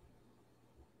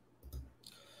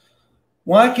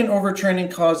 Why can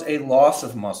overtraining cause a loss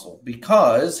of muscle?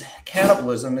 Because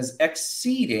catabolism is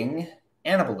exceeding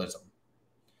anabolism.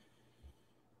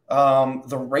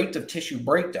 The rate of tissue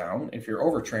breakdown, if you're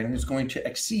overtraining, is going to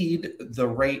exceed the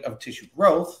rate of tissue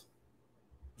growth,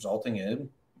 resulting in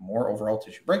more overall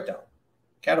tissue breakdown.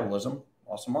 Catabolism,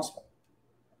 loss of muscle.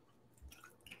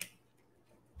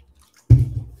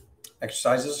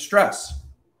 Exercise is a stress.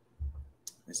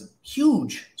 It's a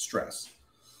huge stress.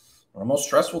 One of the most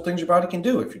stressful things your body can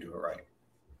do if you do it right.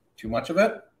 Too much of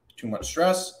it, too much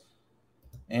stress,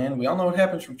 and we all know what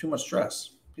happens from too much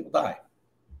stress. People die.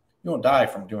 You don't die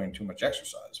from doing too much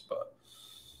exercise, but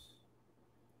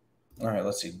all right,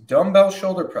 let's see. Dumbbell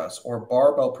shoulder press or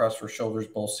barbell press for shoulders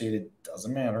both seated.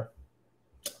 Doesn't matter.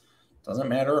 Doesn't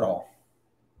matter at all.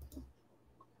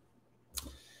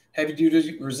 Heavy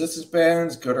duty resistance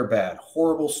bands, good or bad?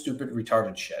 Horrible, stupid,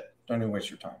 retarded shit. Don't even waste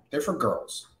your time. They're for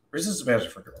girls. Resistance bands are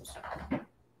for girls.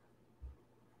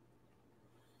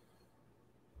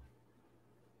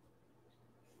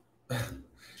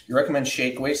 You recommend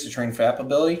shake weights to train fat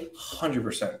ability?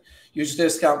 100%. Use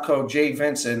discount code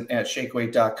JVincent at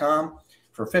shakeweight.com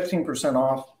for 15%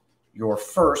 off your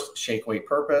first shake weight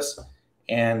purpose,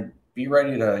 and be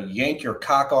ready to yank your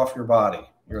cock off your body.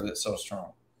 You're so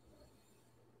strong.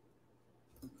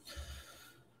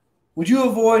 Would you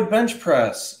avoid bench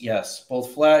press? Yes.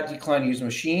 Both flat, decline to use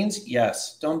machines?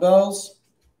 Yes. Dumbbells?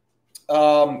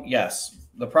 Yes.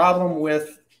 The problem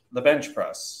with the bench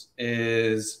press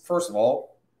is, first of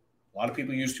all, a lot of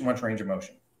people use too much range of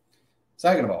motion.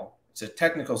 Second of all, it's a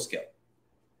technical skill.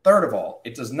 Third of all,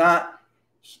 it does not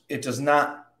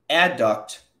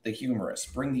adduct the humerus.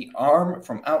 Bring the arm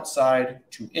from outside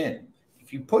to in.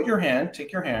 If you put your hand,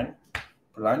 take your hand,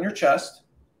 put it on your chest,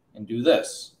 and do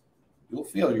this, you'll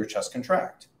feel your chest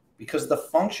contract because the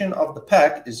function of the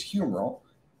pec is humeral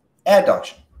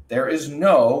adduction. There is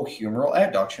no humeral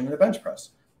adduction in the bench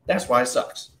press. That's why it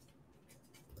sucks.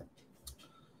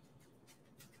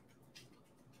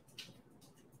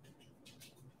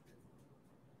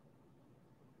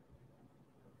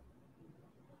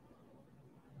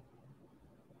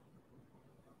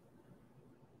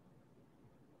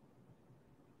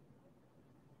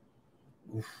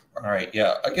 All right,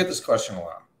 yeah, I get this question a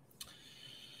lot.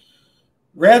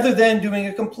 Rather than doing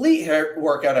a complete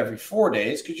workout every 4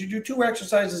 days, could you do 2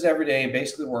 exercises every day and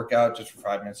basically work out just for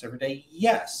 5 minutes every day?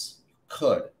 Yes, you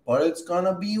could, but it's going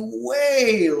to be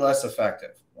way less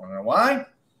effective. Want to know why?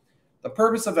 The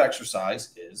purpose of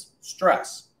exercise is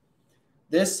stress.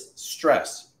 This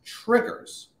stress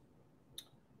triggers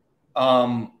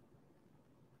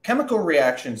chemical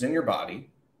reactions in your body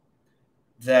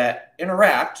that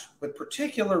interact with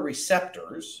particular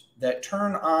receptors that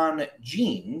turn on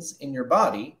genes in your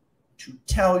body to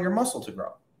tell your muscle to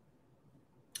grow.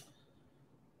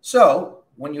 So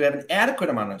when you have an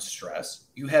adequate amount of stress,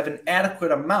 you have an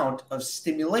adequate amount of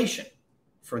stimulation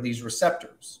for these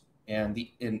receptors and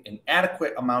an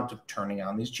adequate amount of turning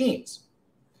on these genes.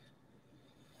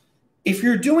 If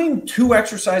you're doing 2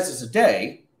 exercises a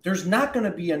day, there's not going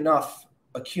to be enough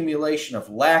accumulation of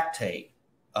lactate,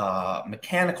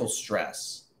 mechanical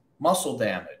stress, muscle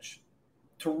damage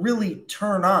to really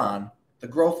turn on the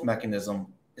growth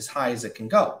mechanism as high as it can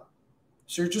go.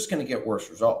 So you're just going to get worse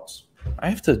results. I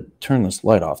have to turn this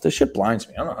light off. This shit blinds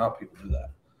me. I don't know how people do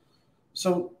that.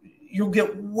 So you'll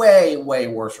get way, way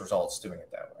worse results doing it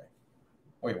that way.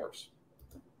 Way worse.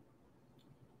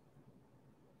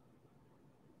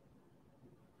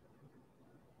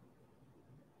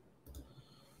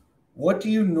 What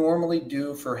do you normally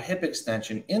do for hip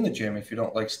extension in the gym if you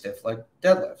don't like stiff leg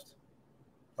deadlift?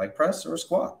 Leg press or a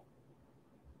squat?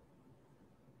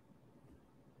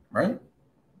 Right?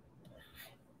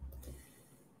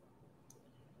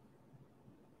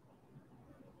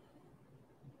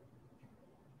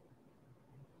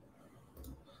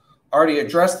 Already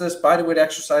addressed this. Bodyweight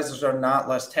exercises are not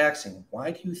less taxing. Why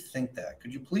do you think that?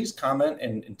 Could you please comment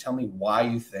and tell me why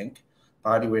you think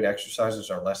bodyweight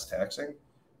exercises are less taxing?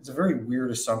 It's a very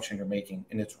weird assumption you're making,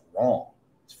 and it's wrong.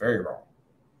 It's very wrong.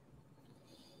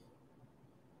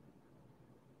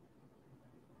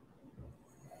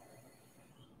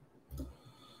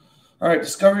 All right,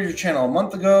 discovered your channel a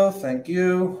month ago. Thank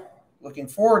you. Looking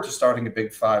forward to starting a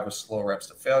big 5 with slow reps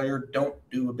to failure. Don't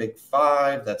do a big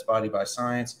 5. That's Body by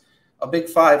Science. A big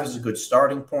 5 is a good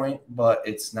starting point, but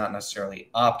it's not necessarily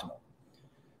optimal.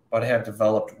 But I have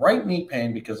developed right knee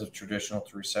pain because of traditional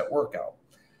 3-set workout.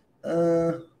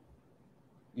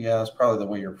 Yeah, that's probably the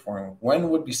way you're performing. When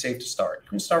would be safe to start? You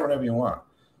can start whenever you want.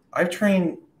 I've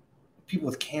trained people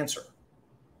with cancer.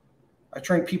 I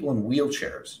train people in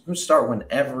wheelchairs. You can start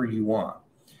whenever you want.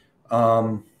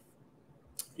 You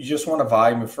just want a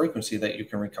volume and frequency that you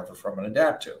can recover from and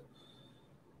adapt to.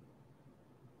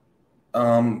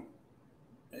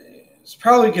 It's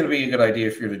probably going to be a good idea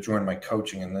for you to join my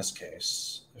coaching in this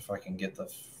case. If I can get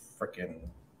the freaking,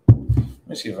 let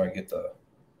me see if I can get the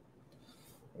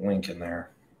link in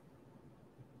there.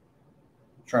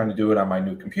 I'm trying to do it on my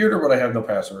new computer, but I have no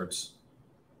passwords,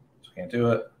 so I can't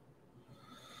do it.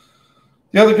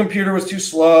 The other computer was too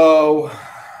slow.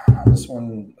 This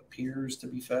one appears to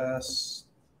be fast.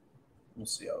 We'll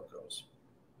see how it goes.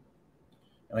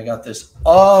 And I got this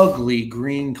ugly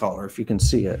green color, if you can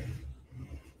see it.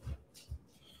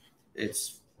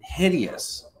 It's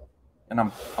hideous. And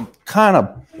I'm kind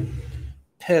of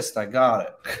pissed I got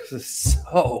it because it's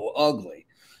so ugly.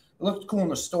 It looked cool in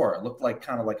the store. It looked like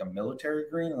kind of like a military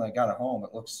green, and I got it home.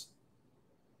 It looks...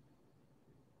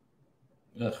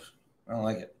 Ugh, I don't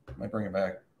like it. I might bring it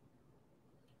back.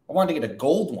 I wanted to get a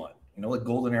gold one, you know, like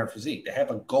Golden Air Physique. They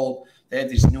have a gold. They have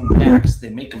these new Macs. They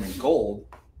make them in gold.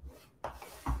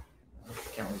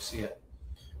 Can't really see it.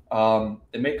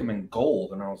 They make them in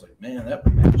gold, and I was like, man, that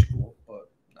would match cool, but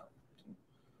no.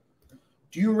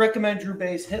 Do you recommend Drew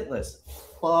Bay's hit list?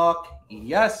 Fuck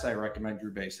yes, I recommend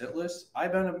Drew Bay's hit list.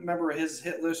 I've been a member of his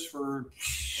hit list for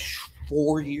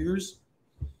 4 years.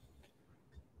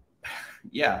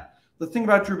 Yeah. The thing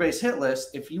about Drew Bay's hit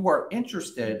list, if you are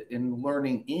interested in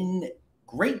learning in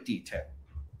great detail,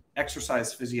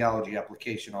 exercise physiology,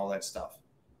 application, all that stuff,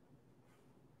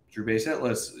 Drew Bay's hit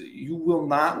list, you will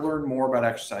not learn more about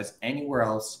exercise anywhere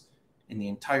else in the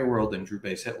entire world than Drew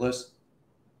Bay's hit list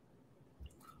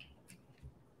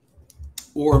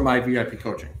or my VIP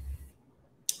coaching.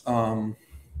 Do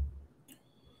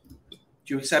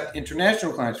you accept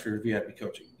international clients for your VIP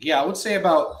coaching? Yeah, I would say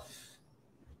about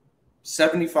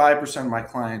 75% of my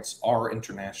clients are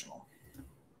international.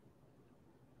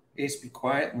 Ace, be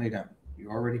quiet and lay down. You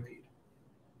already peed.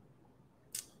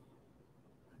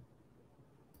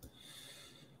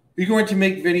 Are you going to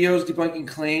make videos debunking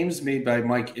claims made by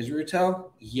Mike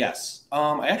Israetel? Yes.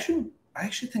 I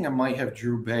actually think I might have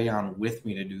Drew Bay on with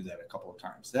me to do that a couple of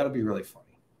times. That'll be really funny.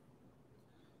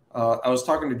 I was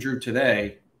talking to Drew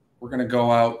today. We're going to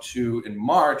go out to, in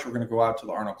March, we're going to go out to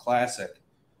the Arnold Classic.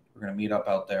 We're going to meet up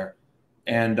out there.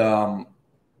 And I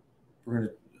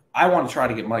want to try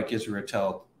to get Mike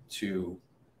Israetel to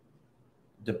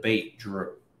debate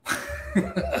Drew.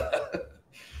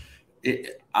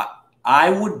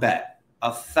 I would bet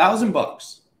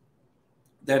 $1,000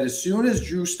 that as soon as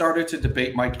Drew started to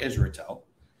debate Mike Israetel,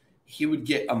 he would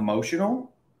get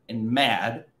emotional and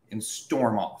mad and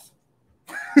storm off.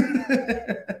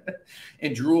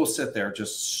 And Drew will sit there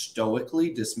just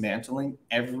stoically dismantling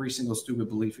every single stupid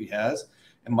belief he has.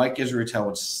 And Mike Israetel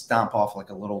would stomp off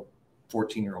like a little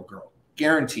 14-year-old girl.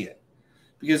 Guarantee it.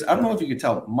 Because I don't know if you can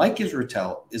tell, Mike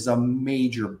Israetel is a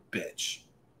major bitch.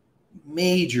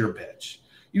 Major bitch.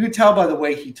 You can tell by the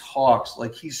way he talks,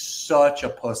 like he's such a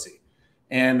pussy.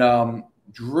 And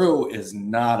Drew is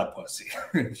not a pussy.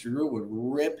 Drew would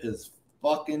rip his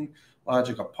fucking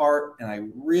logic apart, and I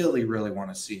really, really want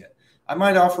to see it. I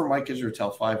might offer Mike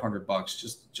Israetel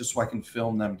 $500 just so I can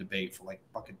film them debate for like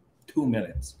fucking 2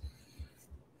 minutes.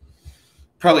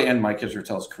 Probably end Mike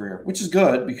Israetel's career, which is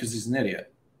good because he's an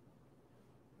idiot.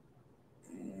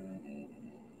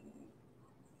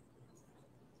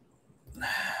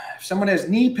 If someone has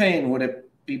knee pain, would it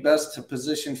be best to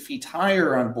position feet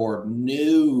higher on board?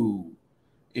 No.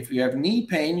 If you have knee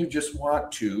pain, you just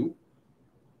want to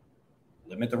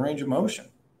limit the range of motion.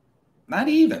 Not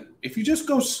even. If you just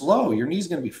go slow, your knee's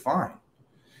going to be fine.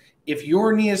 If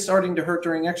your knee is starting to hurt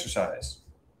during exercise,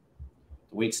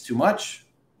 the weight's too much,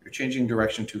 you're changing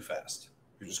direction too fast.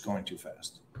 You're just going too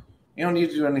fast. You don't need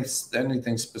to do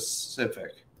anything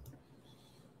specific.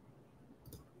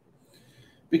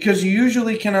 Because you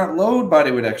usually cannot load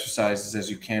bodyweight exercises as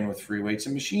you can with free weights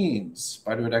and machines.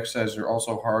 Bodyweight exercises are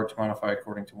also hard to modify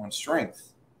according to one's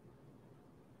strength.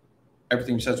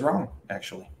 Everything you said is wrong,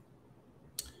 actually.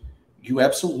 You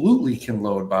absolutely can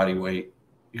load body weight.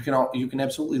 You can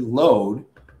absolutely load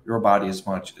your body as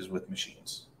much as with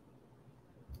machines.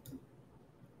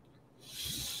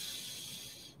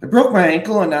 I broke my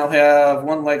ankle and now have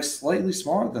one leg slightly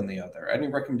smaller than the other. Any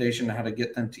recommendation on how to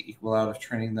get them to equal out of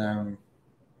training them?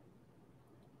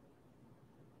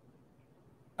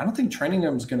 I don't think training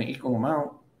them is going to equal them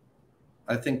out.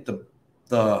 I think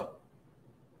your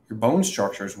bone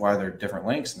structure is why they're different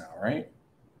lengths now, right?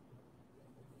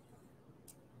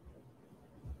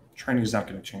 Training is not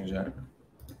going to change that.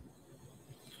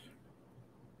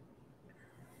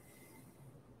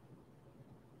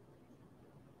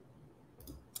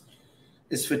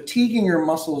 Is fatiguing your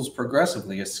muscles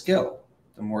progressively a skill?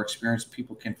 The more experienced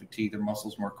people can fatigue their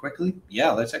muscles more quickly?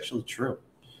 Yeah, that's actually true.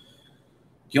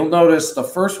 You'll notice the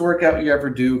first workout you ever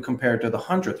do compared to the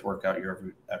 100th workout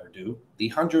you ever do, the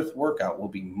 100th workout will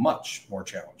be much more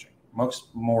challenging, much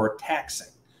more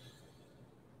taxing,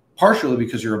 partially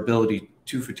because your ability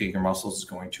to fatigue your muscles is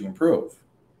going to improve.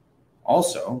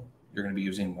 Also, you're going to be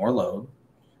using more load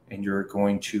and you're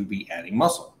going to be adding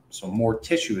muscle. So more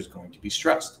tissue is going to be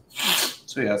stressed.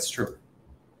 So yeah, that's true.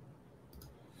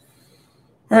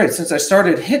 All right, since I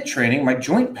started HIIT training, my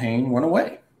joint pain went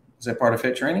away. Is that part of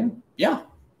HIIT training? Yeah.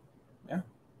 Yeah.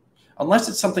 Unless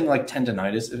it's something like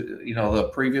tendonitis. You know, the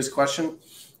previous question,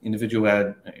 individual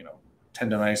had, you know,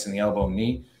 tendonitis in the elbow and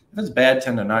knee. If it's bad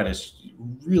tendonitis, you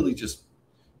really just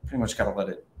pretty much got to let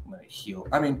it heal.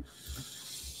 I mean,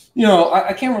 you know,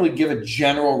 I can't really give a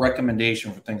general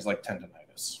recommendation for things like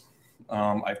tendonitis.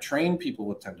 I've trained people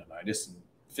with tendonitis and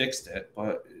fixed it,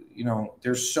 but, you know,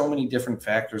 there's so many different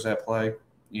factors at play.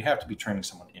 You have to be training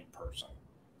someone in person.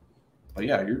 But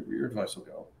yeah, your advice will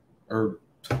go, or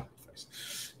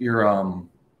your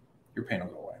pain will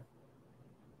go away.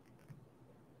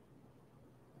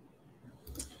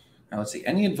 Now let's see.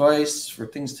 Any advice for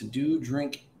things to do,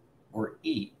 drink, or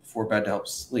eat before bed to help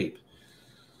sleep?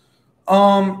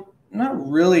 Not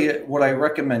really. What I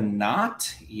recommend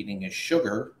not eating is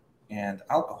sugar and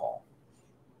alcohol.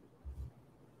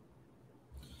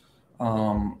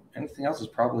 Anything else is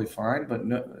probably fine, but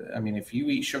no, I mean, if you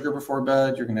eat sugar before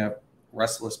bed, you're going to have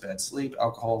restless, bad sleep.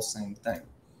 Alcohol, same thing.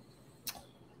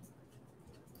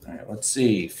 All right, let's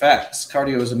see. Facts.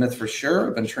 Cardio is a myth for sure.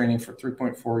 I've been training for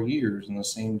 3.4 years in the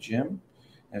same gym.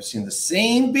 I've seen the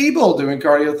same people doing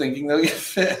cardio thinking they'll get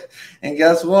fit. And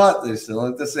guess what? They still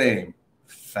look the same.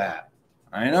 Fat.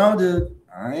 I know, dude.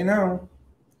 I know.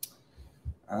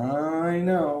 I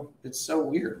know. It's so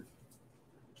weird.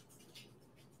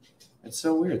 It's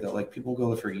so weird that, like, people go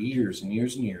there for years and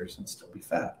years and years and still be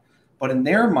fat. But in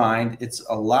their mind, it's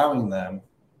allowing them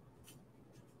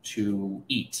to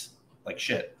eat like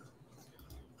shit.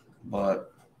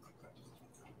 But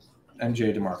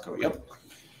MJ DeMarco, yep.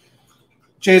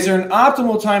 Jay, is there an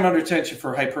optimal time under tension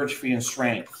for hypertrophy and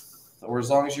strength? Or as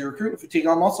long as you recruit fatigue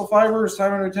on muscle fibers,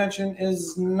 time under tension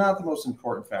is not the most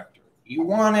important factor. You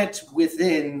want it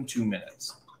within 2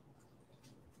 minutes.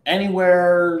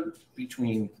 Anywhere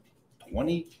between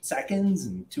 20 seconds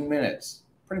and 2 minutes.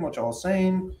 Pretty much all the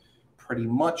same. Pretty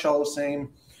much all the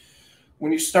same.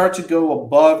 When you start to go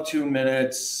above 2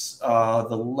 minutes,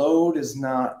 the load is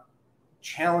not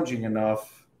challenging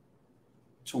enough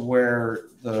to where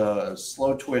the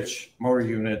slow twitch motor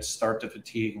units start to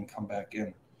fatigue and come back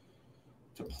in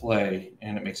to play,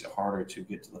 and it makes it harder to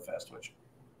get to the fast twitch.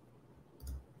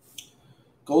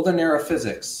 Golden Era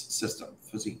Physics system,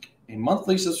 Physique. A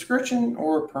monthly subscription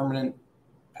or permanent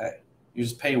pay? You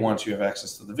just pay once you have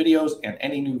access to the videos and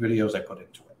any new videos I put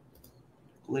into it.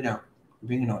 Go lay down. You're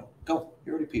being annoying. Go.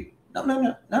 You already peed.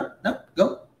 No.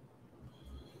 Go.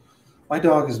 My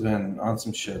dog has been on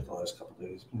some shit the last couple of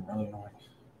days. It's been really annoying.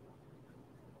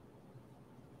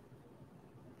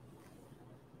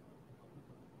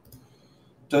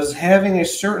 Does having a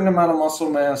certain amount of muscle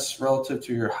mass relative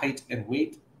to your height and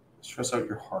weight stress out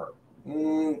your heart?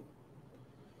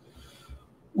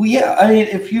 Well, yeah. I mean,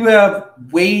 if you have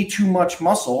way too much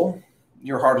muscle,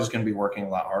 your heart is going to be working a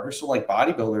lot harder. So, like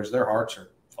bodybuilders, their hearts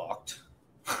are fucked.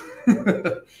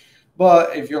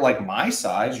 But if you're like my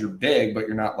size, you're big, but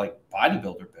you're not like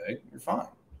bodybuilder big, you're fine.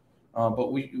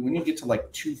 But when you get to like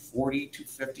 240,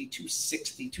 250,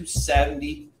 260,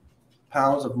 270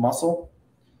 pounds of muscle,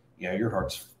 yeah, your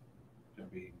heart's going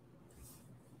to be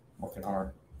working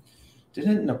hard.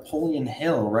 Didn't Napoleon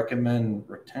Hill recommend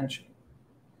retention?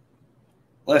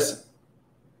 Listen,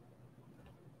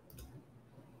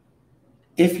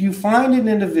 if you find an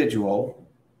individual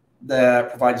that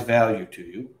provides value to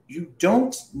you, you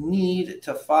don't need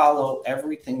to follow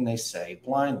everything they say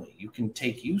blindly. You can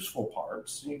take useful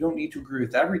parts, and you don't need to agree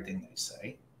with everything they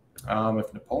say.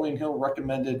 If Napoleon Hill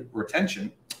recommended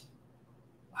retention,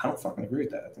 I don't fucking agree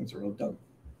with that. I think it's really dumb.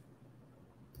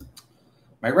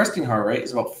 My resting heart rate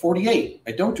is about 48.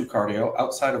 I don't do cardio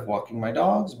outside of walking my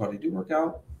dogs, but I do work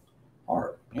out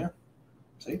hard. Yeah.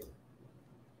 See?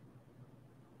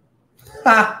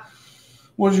 Ha!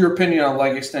 What is your opinion on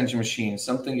leg extension machines?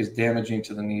 Something is damaging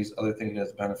to the knees, other thing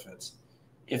has benefits.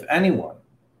 If anyone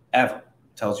ever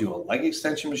tells you a leg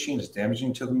extension machine is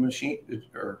damaging to the machine,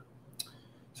 or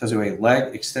tells you a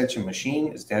leg extension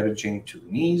machine is damaging to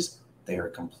the knees, they are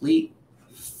a complete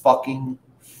fucking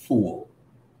fool.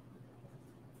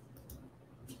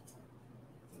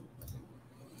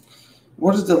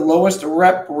 What is the lowest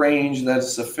rep range that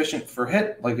is sufficient for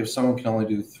HIIT? Like if someone can only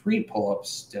do 3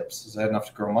 pull-ups, dips, is that enough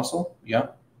to grow muscle? Yeah.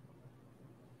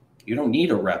 You don't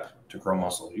need a rep to grow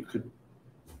muscle. You could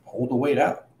hold the weight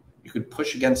out. You could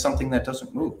push against something that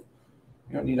doesn't move.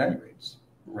 You don't need any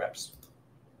reps.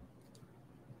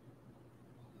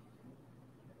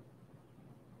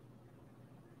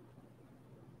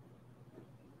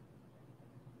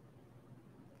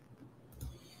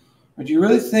 But do you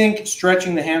really think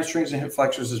stretching the hamstrings and hip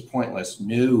flexors is pointless?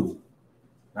 No,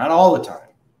 not all the time.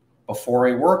 Before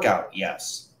a workout,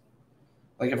 yes.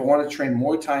 Like if I want to train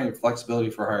Muay Thai and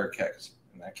flexibility for higher kicks,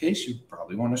 in that case, you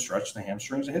probably want to stretch the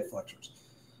hamstrings and hip flexors.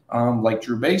 Like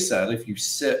Drew Bay said, if you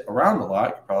sit around a lot,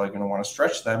 you're probably going to want to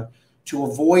stretch them to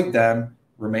avoid them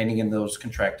remaining in those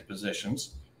contracted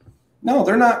positions. No,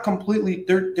 they're not completely,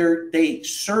 they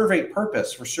serve a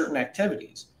purpose for certain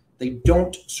activities. They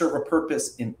don't serve a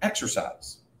purpose in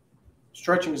exercise.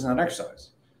 Stretching is not exercise.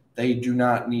 They do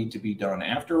not need to be done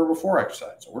after or before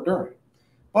exercise or during.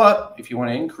 But if you want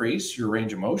to increase your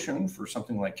range of motion for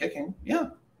something like kicking,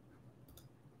 yeah.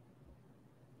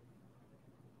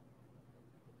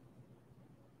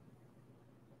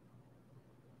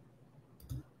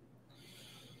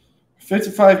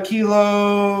 $55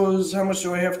 kilos. How much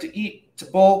do I have to eat to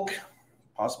bulk?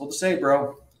 Possible to say,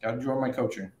 bro. Got to join my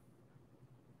coaching.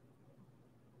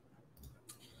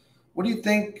 What do you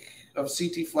think of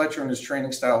CT Fletcher and his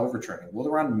training style overtraining? Well,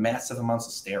 they're on massive amounts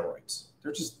of steroids.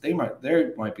 They might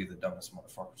be the dumbest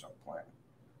motherfuckers on the planet.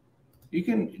 You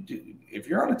can do, if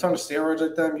you're on a ton of steroids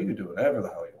like them, you can do whatever the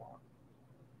hell you want.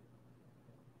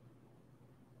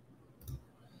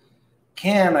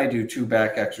 Can I do 2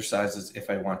 back exercises if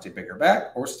I want a bigger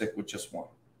back, or stick with just one?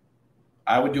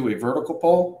 I would do a vertical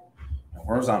pull and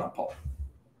horizontal pull.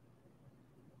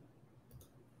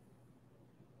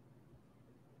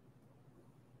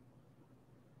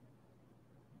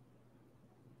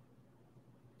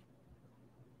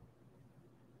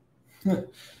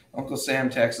 Uncle Sam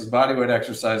taxes bodyweight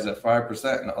exercise at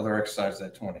 5% and other exercises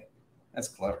at 20%. That's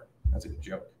clever. That's a good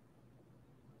joke.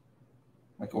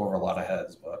 Might go over a lot of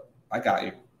heads, but I got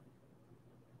you.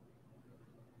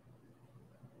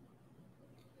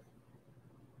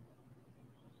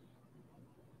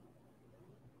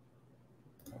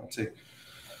 Let's see.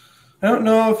 I don't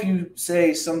know if you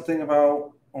say something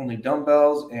about only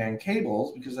dumbbells and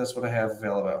cables, because that's what I have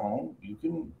available at home. You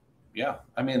can, yeah.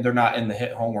 I mean, they're not in the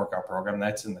HIIT home workout program.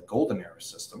 That's in the Golden Era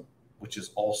system, which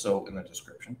is also in the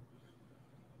description.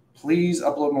 Please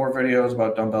upload more videos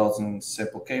about dumbbells and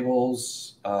simple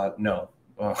cables. No.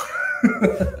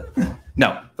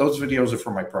 No, those videos are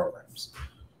for my programs.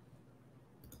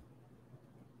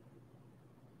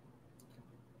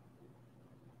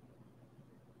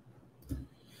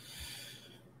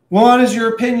 What is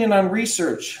your opinion on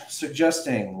research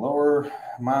suggesting lower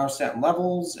myostatin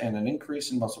levels and an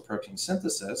increase in muscle protein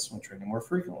synthesis when training more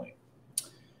frequently?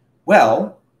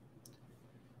 Well,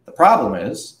 the problem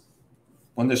is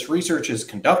when this research is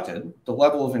conducted, the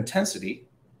level of intensity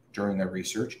during the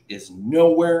research is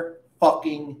nowhere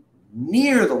fucking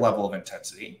near the level of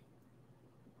intensity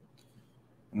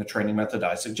in the training method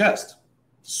I suggest.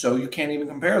 So you can't even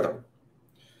compare them.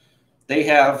 They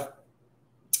have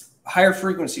higher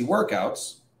frequency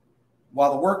workouts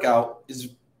while the workout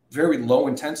is very low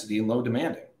intensity and low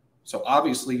demanding. So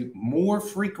obviously more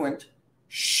frequent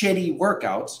shitty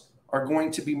workouts are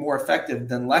going to be more effective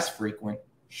than less frequent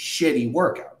shitty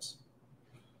workouts.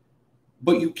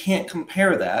 But you can't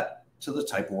compare that to the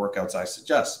type of workouts I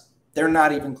suggest. They're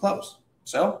not even close.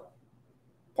 So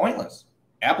pointless.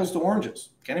 Apples to oranges.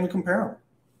 Can't even compare them.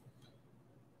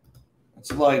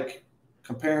 It's like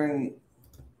comparing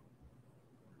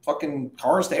fucking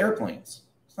cars to airplanes.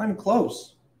 It's not even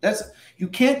close. You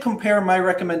can't compare my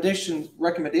recommendations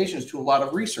to a lot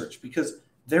of research because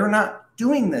they're not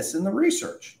doing this in the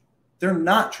research. They're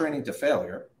not training to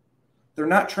failure. They're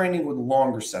not training with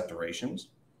longer set durations.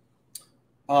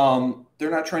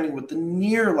 They're not training with the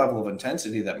near level of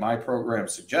intensity that my program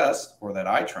suggests or that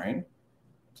I train.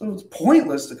 So it's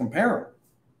pointless to compare them.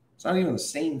 It's not even the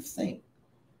same thing.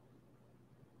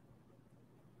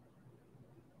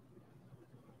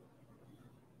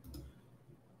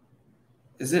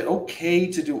 Is it okay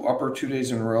to do upper 2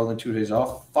 days in a row, then 2 days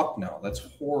off? Fuck no, that's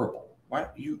horrible. Why?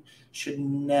 You should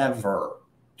never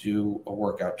do a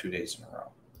workout 2 days in a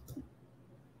row.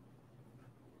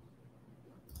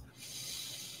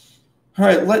 All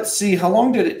right, let's see. How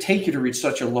long did it take you to reach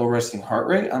such a low resting heart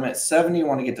rate? I'm at 70,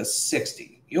 want to get to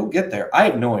 60. You'll get there. I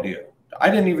have no idea. I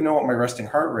didn't even know what my resting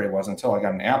heart rate was until I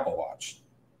got an Apple Watch.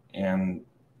 And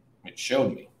it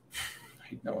showed me. I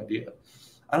had no idea.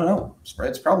 I don't know.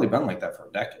 It's probably been like that for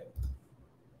a decade.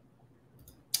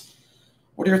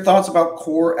 What are your thoughts about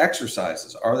core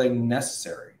exercises? Are they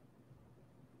necessary?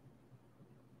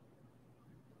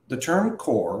 The term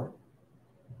core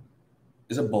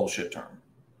is a bullshit term.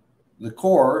 The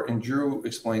core, and Drew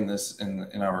explained this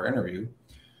in our interview,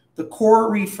 the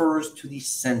core refers to the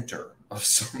center of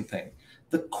something.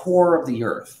 The core of the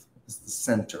earth is the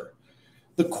center.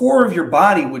 The core of your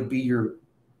body would be your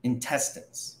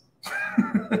intestines.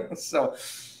 So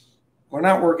we're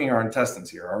not working our intestines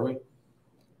here, are we?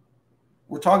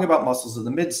 We're talking about muscles of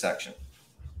the midsection.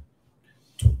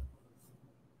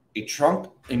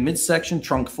 a midsection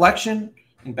trunk flexion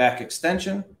and back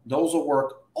extension. Those will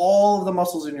work all of the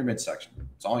muscles in your midsection.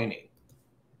 That's all you need.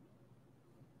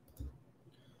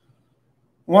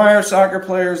 Why are soccer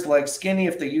players' legs skinny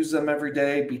if they use them every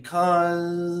day?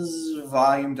 Because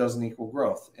volume doesn't equal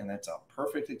growth, and that's a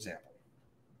perfect example.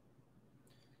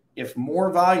 If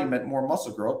more volume meant more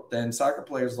muscle growth, then soccer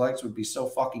players' legs would be so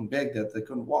fucking big that they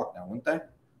couldn't walk now, wouldn't they?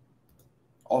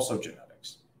 Also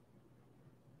genetics.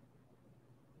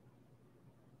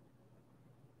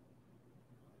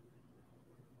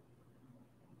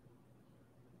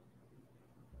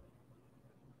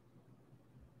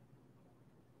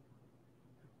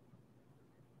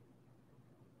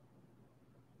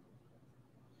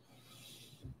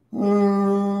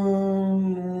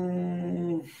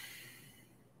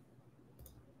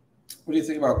 What do you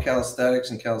think about calisthenics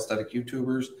and calisthenic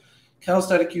YouTubers?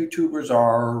 Calisthenic YouTubers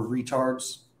are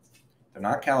retards. They're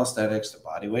not calisthenics. They're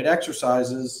bodyweight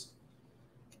exercises.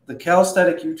 The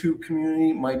calisthenic YouTube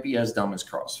community might be as dumb as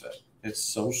CrossFit. It's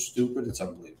so stupid. It's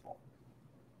unbelievable.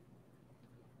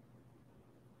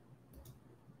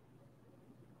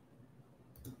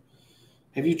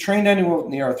 Have you trained anyone with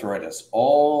knee arthritis?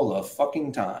 All the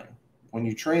fucking time. When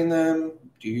you train them,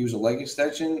 do you use a leg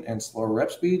extension and slower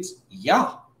rep speeds?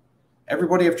 Yeah.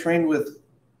 Everybody I've trained with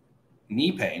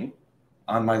knee pain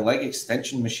on my leg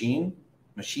extension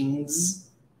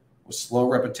machines with slow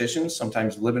repetitions,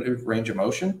 sometimes limited range of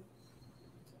motion,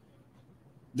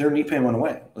 their knee pain went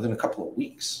away within a couple of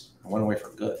weeks. It went away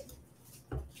for good.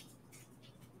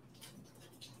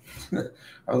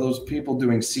 Are those people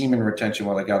doing semen retention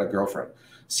while they got a girlfriend?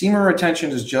 Semen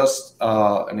retention is just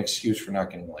an excuse for not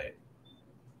getting laid.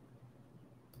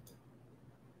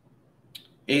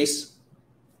 Ace.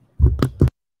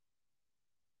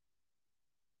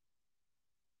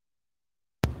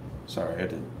 Sorry, I had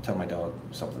to tell my dog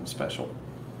something special.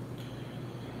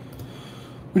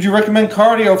 Would you recommend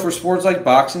cardio for sports like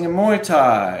boxing and Muay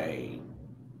Thai?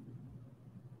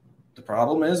 The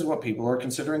problem is what people are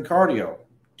considering cardio.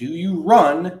 Do you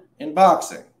run in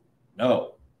boxing?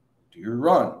 No. Do you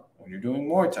run when you're doing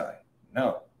Muay Thai?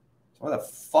 No. So why the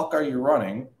fuck are you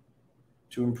running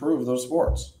to improve those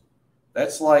sports?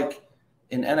 That's like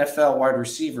an NFL wide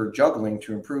receiver juggling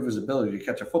to improve his ability to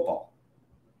catch a football.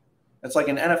 That's like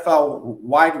an NFL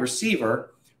wide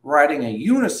receiver riding a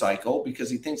unicycle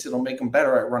because he thinks it'll make him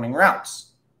better at running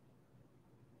routes.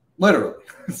 Literally.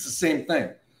 It's the same thing.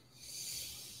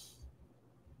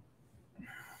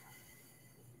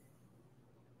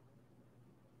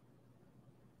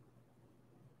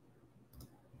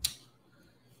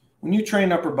 When you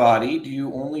train upper body, do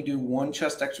you only do one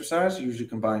chest exercise? You usually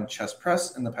combine chest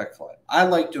press and the pec fly. I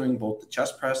like doing both the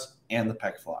chest press and the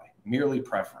pec fly, merely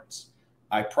preference.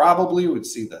 I probably would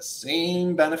see the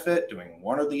same benefit doing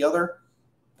one or the other.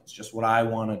 It's just what I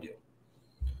want to do.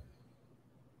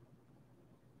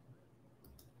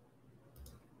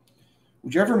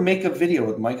 Would you ever make a video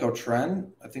with Mike O'Tren?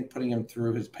 I think putting him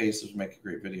through his paces would make a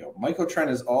great video. Mike O'Tren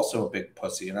is also a big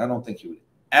pussy, and I don't think he would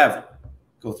ever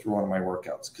go through one of my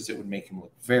workouts because it would make him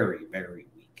look very, very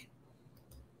weak.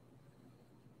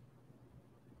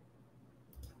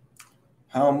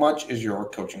 How much is your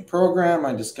coaching program?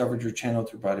 I discovered your channel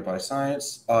through Body by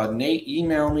Science. Nate,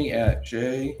 email me at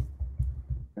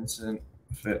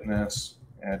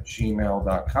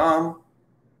jvincentfitness@gmail.com,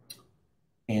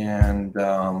 and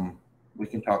we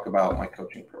can talk about my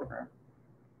coaching program.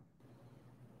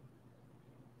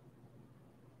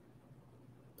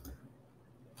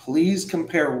 Please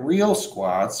compare real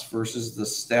squats versus the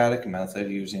static method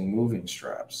using moving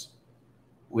straps,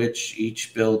 which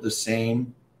each build the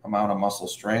same amount of muscle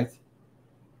strength.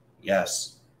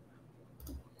 Yes.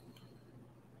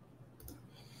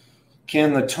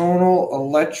 Can the tonal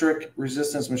electric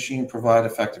resistance machine provide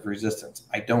effective resistance?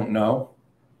 I don't know.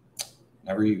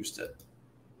 Never used it.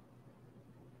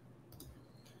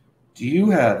 Do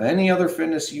you have any other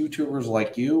fitness YouTubers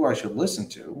like you I should listen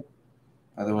to?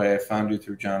 By the way, I found you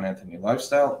through John Anthony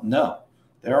Lifestyle. No,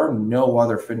 there are no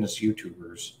other fitness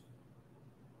YouTubers,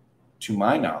 to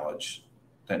my knowledge,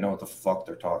 that know what the fuck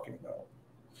they're talking about.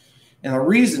 And the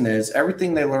reason is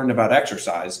everything they learned about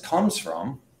exercise comes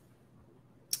from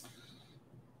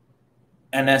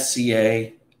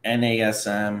NSCA,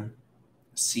 NASM,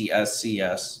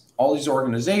 CSCS, all these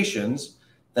organizations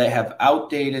that have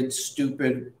outdated,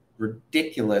 stupid,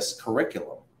 ridiculous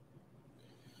curriculum.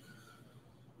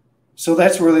 So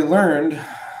that's where they learned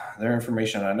their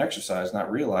information on exercise,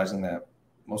 not realizing that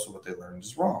most of what they learned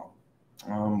is wrong.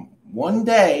 One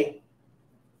day,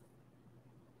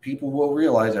 people will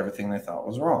realize everything they thought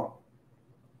was wrong.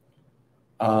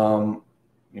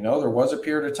 You know, there was a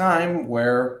period of time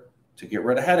where to get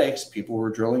rid of headaches, people were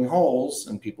drilling holes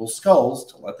in people's skulls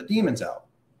to let the demons out.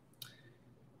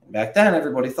 And back then,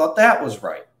 everybody thought that was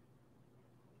right.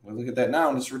 We look at that now,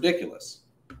 and it's ridiculous.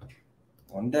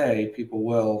 One day, people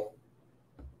will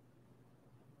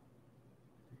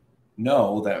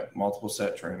know that multiple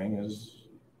set training is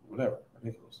whatever,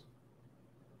 ridiculous.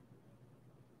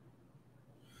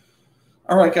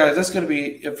 All right, guys, that's going to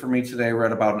be it for me today. We're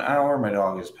at about an hour. My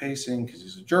dog is pacing because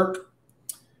he's a jerk,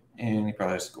 and he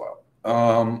probably has to go out.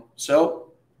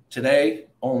 So today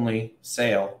only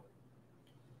sale,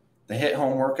 the HIIT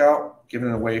home workout, giving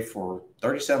it away for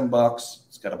 $37.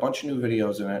 It's got a bunch of new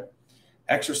videos in it,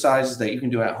 exercises that you can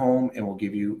do at home, and will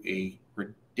give you a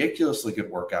ridiculously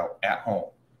good workout at home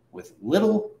with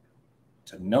little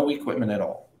to no equipment at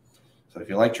all. So if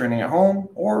you like training at home,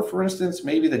 or for instance,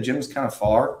 maybe the gym's kind of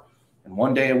far, and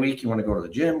one day a week you want to go to the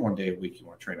gym, one day a week you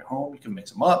want to train at home, you can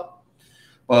mix them up.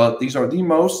 But these are the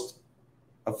most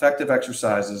effective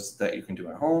exercises that you can do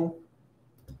at home.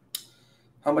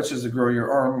 How much is the Grow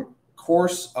Your Arm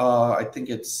course? I think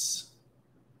it's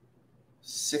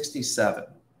 $67.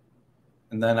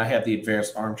 And then I have the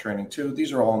advanced arm training too.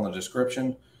 These are all in the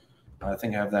description. I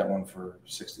think I have that one for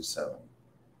 $67.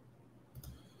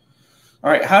 All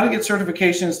right, how to get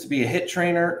certifications to be a HIIT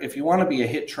trainer. If you want to be a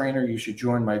HIIT trainer, you should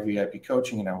join my VIP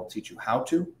coaching, and I will teach you how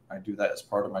to. I do that as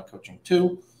part of my coaching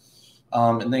too.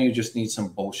 And then you just need some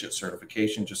bullshit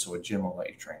certification just so a gym will let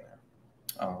you train there.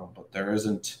 But there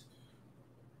isn't,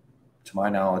 to my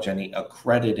knowledge, any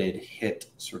accredited HIIT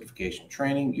certification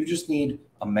training. You just need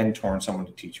a mentor and someone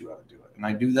to teach you how to do it. And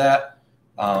I do that.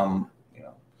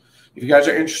 If you guys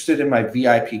are interested in my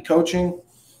VIP coaching,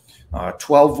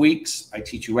 12 weeks, I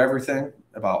teach you everything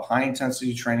about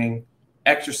high-intensity training,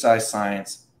 exercise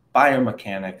science,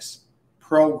 biomechanics,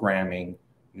 programming,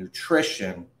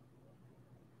 nutrition,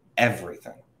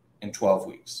 everything in 12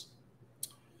 weeks.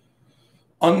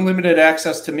 Unlimited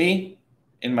access to me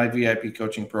in my VIP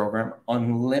coaching program,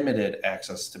 unlimited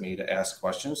access to me to ask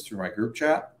questions through my group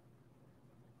chat,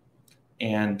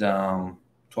 and 12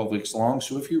 weeks long.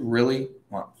 So if you really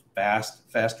want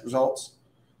fast results,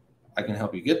 I can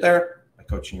help you get there by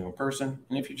coaching you in person.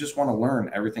 And if you just want to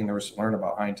learn everything there is to learn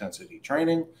about high-intensity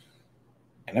training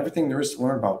and everything there is to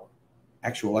learn about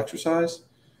actual exercise,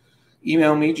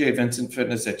 email me,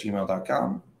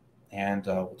 jvincentfitness@gmail.com, and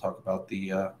we'll talk about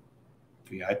the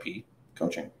VIP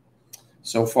coaching.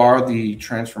 So far, the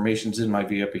transformations in my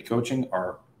VIP coaching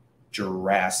are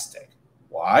drastic.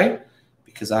 Why?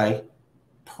 Because I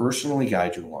personally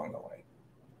guide you along the way.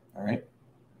 All right?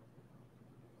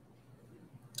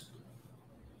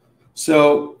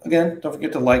 So, again, don't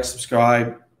forget to like,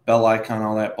 subscribe, bell icon,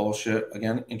 all that bullshit.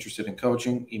 Again, interested in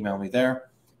coaching, email me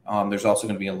there. There's also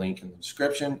going to be a link in the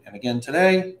description. And again,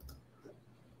 today,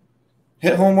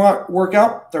 HIIT home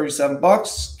workout,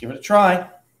 $37. Give it a try.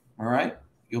 All right?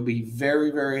 You'll be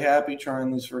very, very happy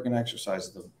trying these freaking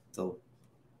exercises. They'll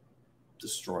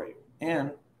destroy you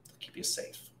and keep you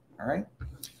safe. All right?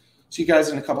 See you guys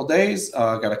in a couple days.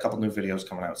 Got a couple new videos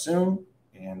coming out soon.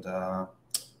 And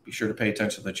be sure to pay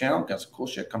attention to the channel. Got some cool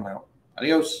shit coming out.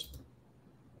 Adios.